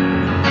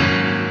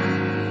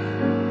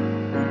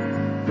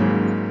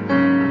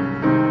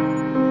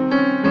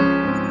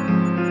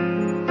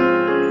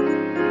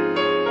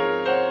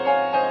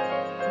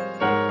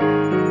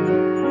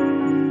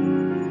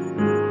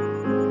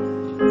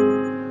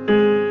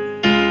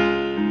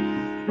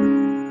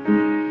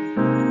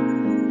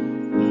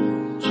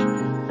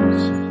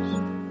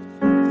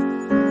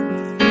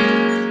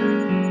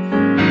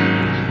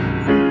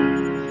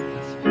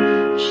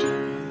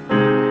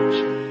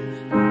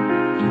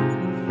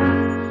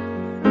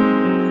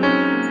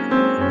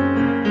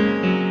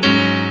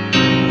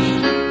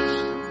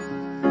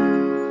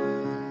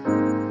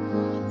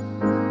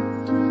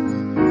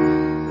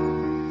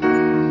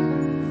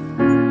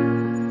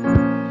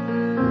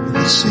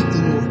 Seek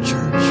the Lord,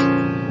 church.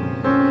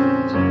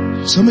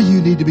 Some of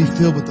you need to be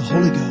filled with the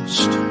Holy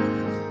Ghost.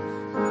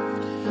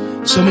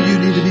 Some of you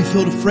need to be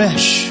filled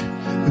afresh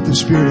with the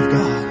Spirit of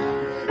God.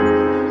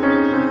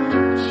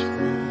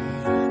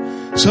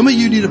 Some of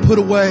you need to put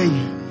away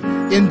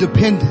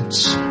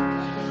independence.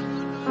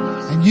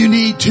 And you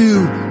need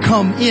to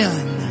come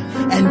in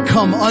and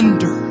come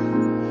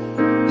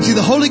under. You see,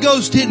 the Holy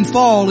Ghost didn't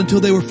fall until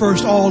they were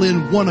first all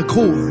in one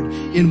accord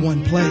in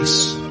one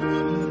place.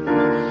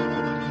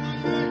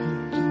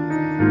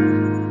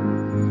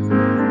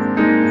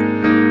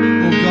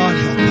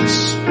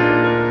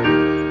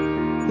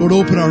 Lord,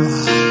 open our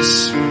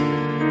eyes.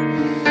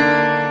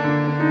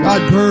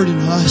 God, burden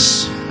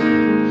us.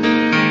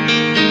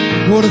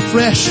 Lord, a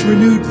fresh,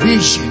 renewed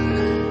vision.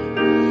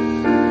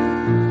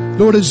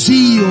 Lord, a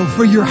zeal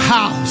for your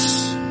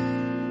house.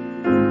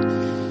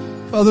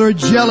 Father, a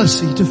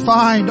jealousy to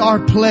find our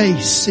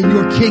place in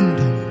your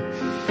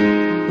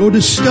kingdom. Lord,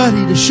 to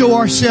study, to show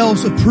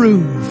ourselves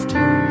approved.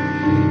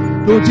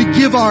 Lord, to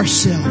give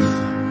ourselves,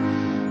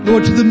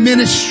 Lord, to the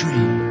ministry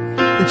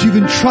that you've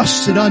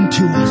entrusted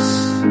unto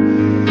us.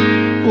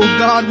 Oh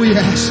God, we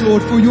ask,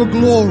 Lord, for your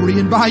glory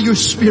and by your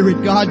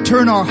Spirit, God,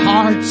 turn our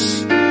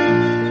hearts.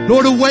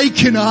 Lord,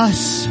 awaken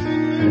us.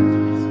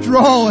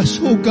 Draw us,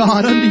 oh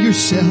God, unto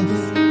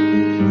yourself.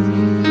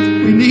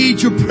 We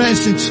need your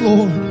presence,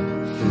 Lord.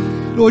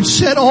 Lord,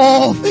 set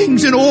all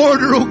things in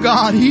order, oh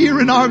God, here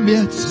in our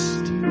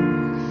midst.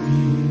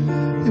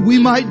 That we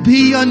might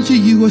be unto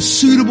you a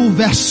suitable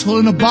vessel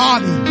and a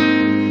body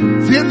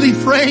fitly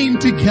framed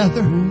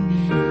together.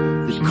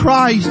 That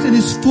Christ in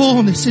his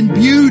fullness and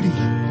beauty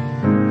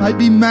might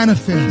be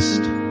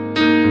manifest.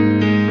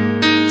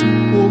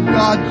 Oh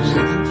God,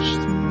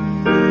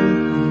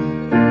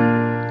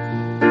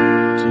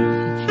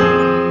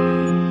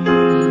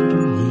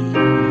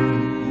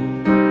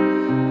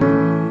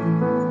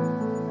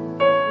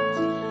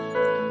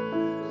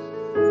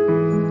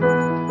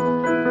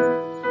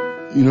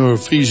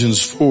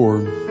 Ephesians 4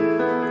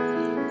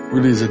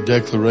 really is a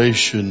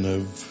declaration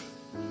of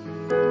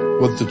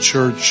what the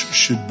church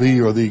should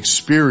be, or the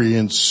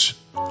experience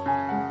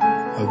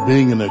of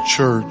being in a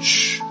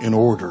church in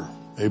order.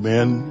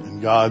 Amen. And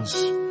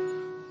God's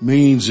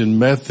means and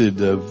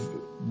method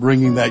of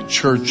bringing that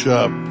church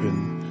up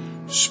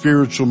in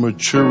spiritual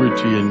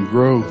maturity and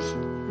growth.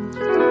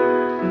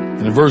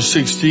 And in verse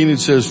 16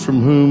 it says,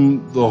 from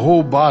whom the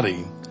whole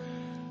body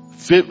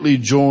fitly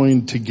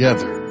joined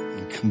together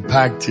and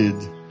compacted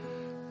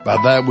by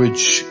that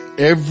which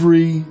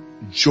every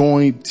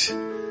joint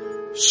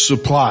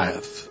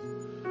supplieth,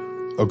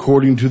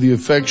 according to the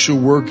effectual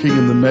working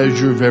in the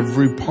measure of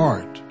every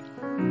part,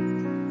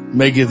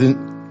 maketh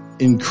an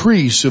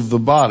increase of the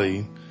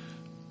body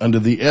unto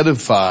the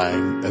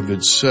edifying of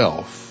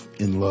itself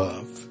in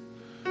love.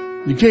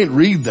 You can't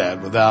read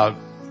that without,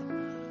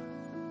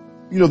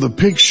 the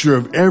picture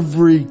of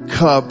every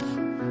cup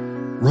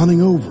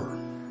running over,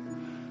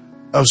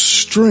 of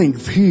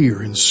strength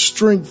here and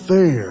strength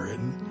there,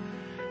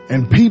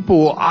 and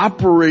people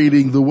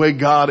operating the way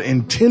God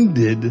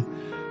intended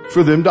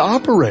for them to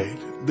operate.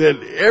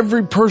 That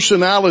every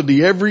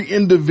personality, every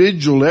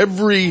individual,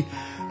 every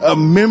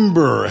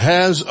member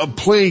has a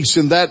place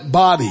in that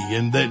body,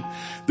 and that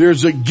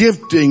there's a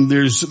gifting,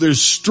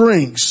 there's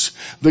strengths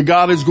that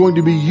God is going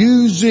to be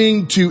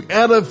using to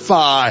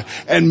edify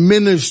and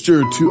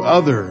minister to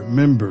other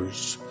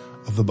members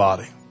of the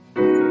body.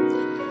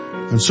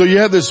 And so you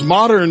have this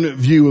modern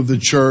view of the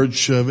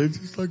church of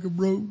it's like a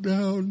broke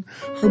down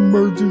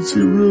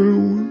emergency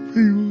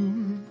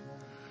room.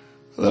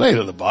 That ain't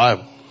in the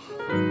Bible.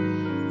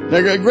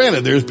 Now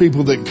granted, there's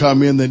people that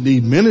come in that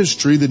need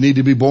ministry, that need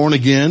to be born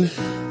again.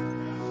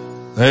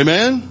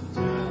 Amen?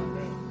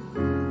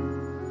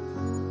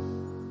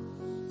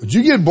 But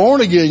you get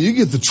born again, you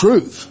get the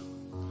truth.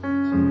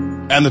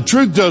 And the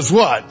truth does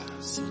what?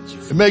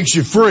 It makes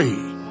you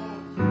free.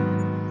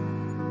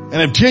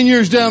 And if 10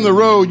 years down the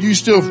road, you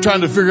still trying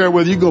to figure out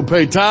whether you're going to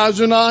pay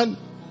tithes or not,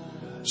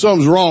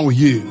 something's wrong with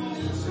you.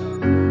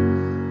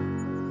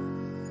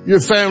 Your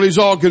family's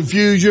all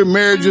confused, your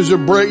marriages are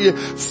breaking,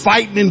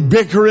 fighting and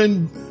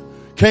bickering,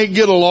 can't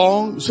get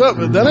along.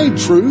 Something that ain't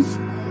truth.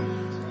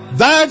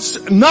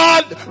 That's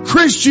not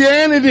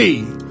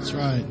Christianity. That's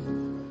right.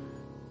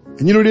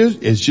 And you know what it is?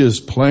 It's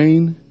just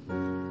plain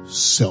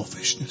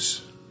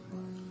selfishness.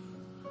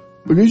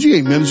 Because you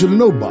ain't ministering to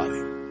nobody.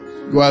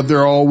 Go out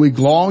there all week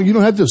long. You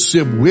don't have to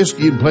sip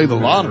whiskey and play the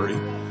lottery.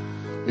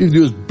 All you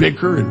do is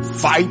bicker and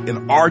fight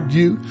and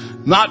argue,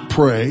 not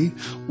pray,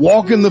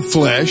 walk in the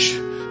flesh,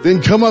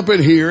 then come up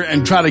in here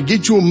and try to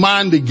get your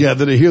mind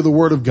together to hear the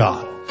word of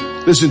God.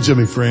 Listen to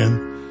me,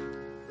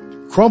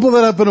 friend. Crumple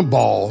that up in a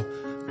ball,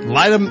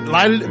 light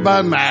it by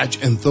a match,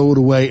 and throw it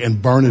away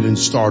and burn it and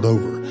start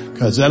over.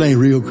 Because that ain't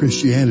real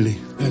Christianity.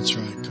 That's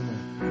right. Come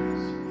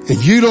on.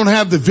 If you don't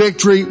have the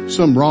victory,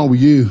 something wrong with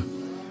you.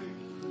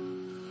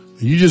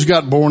 You just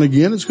got born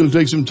again. It's going to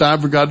take some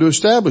time for God to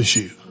establish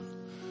you.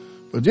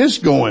 But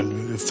just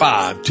going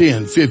 5,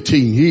 10,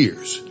 15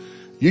 years,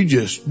 you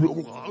just,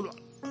 and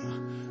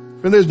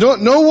there's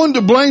no one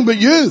to blame but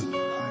you.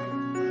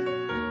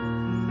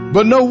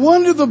 But no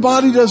wonder the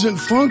body doesn't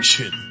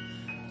function,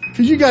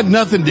 because you got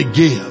nothing to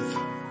give.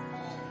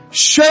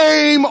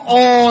 Shame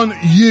on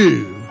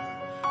you.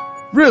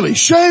 Really,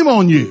 shame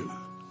on you.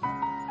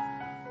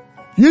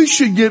 You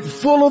should get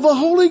full of the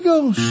Holy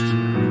Ghost.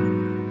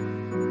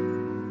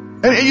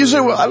 And you say,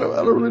 well, I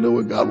don't really know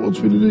what God wants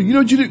me to do. You know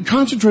what you do?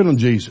 Concentrate on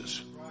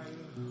Jesus.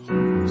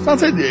 It's not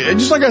that,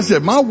 just like I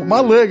said, my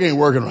leg ain't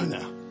working right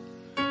now.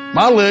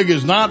 My leg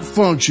is not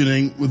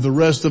functioning with the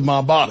rest of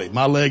my body.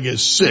 My leg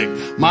is sick.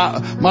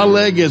 My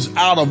leg is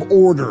out of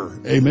order.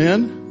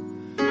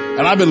 Amen?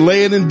 And I've been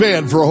laying in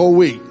bed for a whole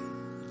week.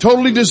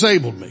 Totally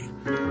disabled me.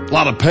 A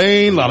lot of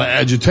pain, a lot of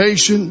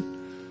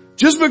agitation.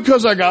 Just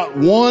because I got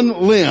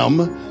one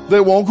limb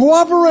that won't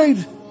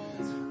cooperate.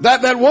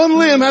 That one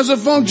limb has a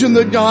function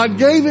that God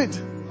gave it.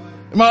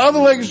 And my other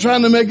leg is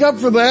trying to make up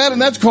for that,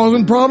 and that's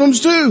causing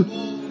problems too.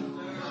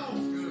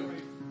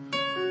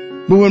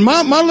 But when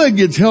my leg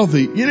gets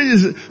healthy, you know,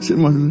 just sit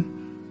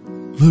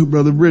look,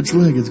 Brother Britt's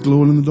leg is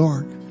glowing in the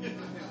dark.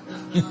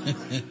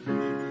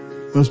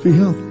 Must be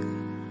healthy.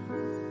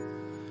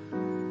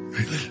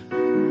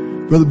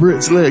 Brother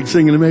Britt's leg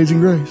singing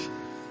Amazing Grace.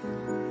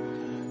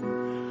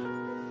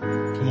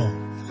 Come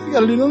on. You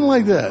gotta do nothing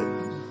like that.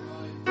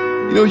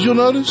 You know what you'll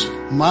notice?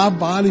 My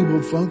body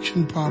will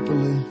function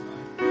properly.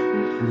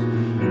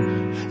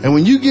 And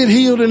when you get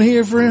healed in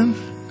here, friend,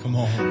 come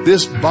on,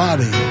 this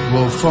body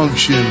will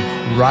function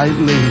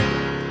rightly.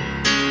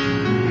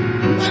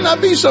 It might not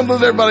be something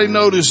that everybody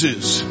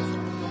notices.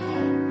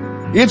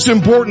 It's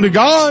important to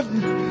God.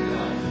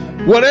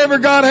 Whatever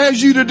God has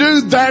you to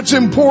do, that's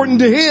important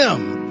to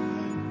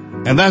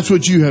Him. And that's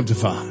what you have to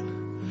find.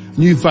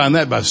 And you find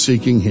that by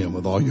seeking Him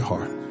with all your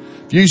heart.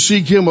 If you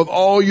seek Him with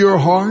all your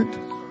heart,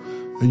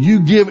 and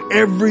you give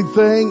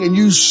everything and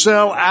you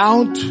sell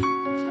out,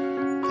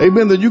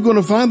 amen, then you're going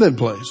to find that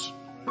place.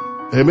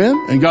 Amen?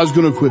 And God's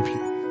going to equip you.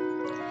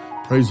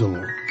 Praise the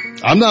Lord.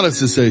 I'm not a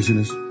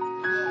cessationist.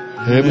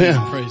 Amen.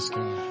 Praise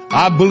God.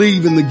 I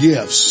believe in the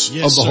gifts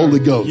Yes, of the sir. Holy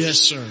Ghost. Yes,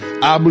 sir.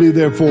 I believe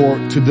therefore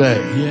today.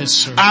 Yes,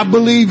 sir. I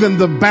believe in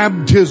the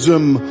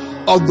baptism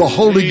of the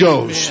Holy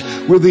Amen. Ghost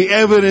with the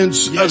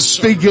evidence of Yes,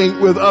 sir.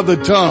 speaking with other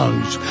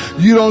tongues.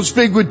 You don't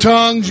speak with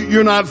tongues,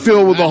 you're not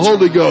filled with the That's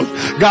Holy right.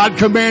 Ghost. God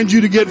commands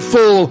you to get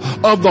full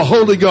of the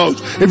Holy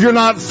Ghost. If you're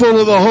not full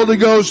of the Holy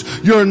Ghost,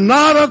 you're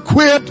not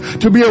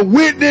equipped to be a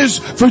witness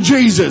for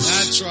Jesus.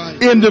 That's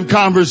right. End of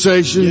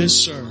conversation. Yes,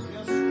 sir.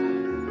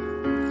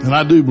 And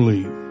I do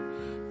believe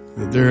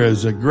that there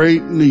is a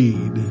great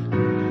need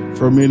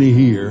for many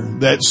here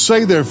that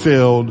say they're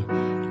filled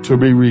to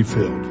be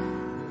refilled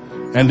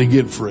and to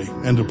get free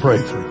and to pray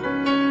through.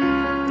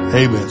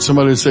 Amen.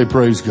 Somebody say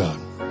praise God.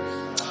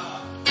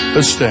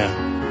 Let's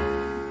stand.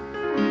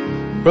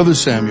 Brother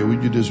Samuel,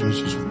 would you dismiss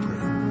us with prayer?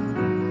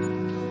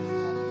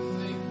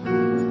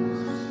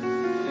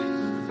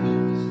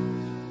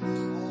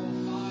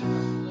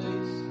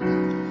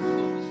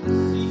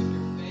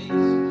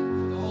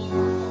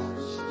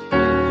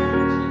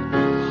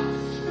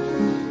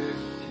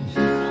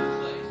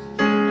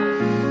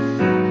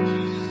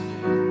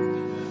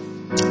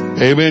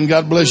 Amen.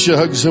 God bless you.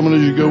 Hug someone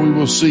as you go. We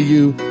will see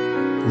you,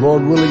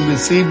 Lord willing,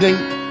 this evening,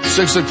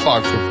 6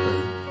 o'clock for prayer.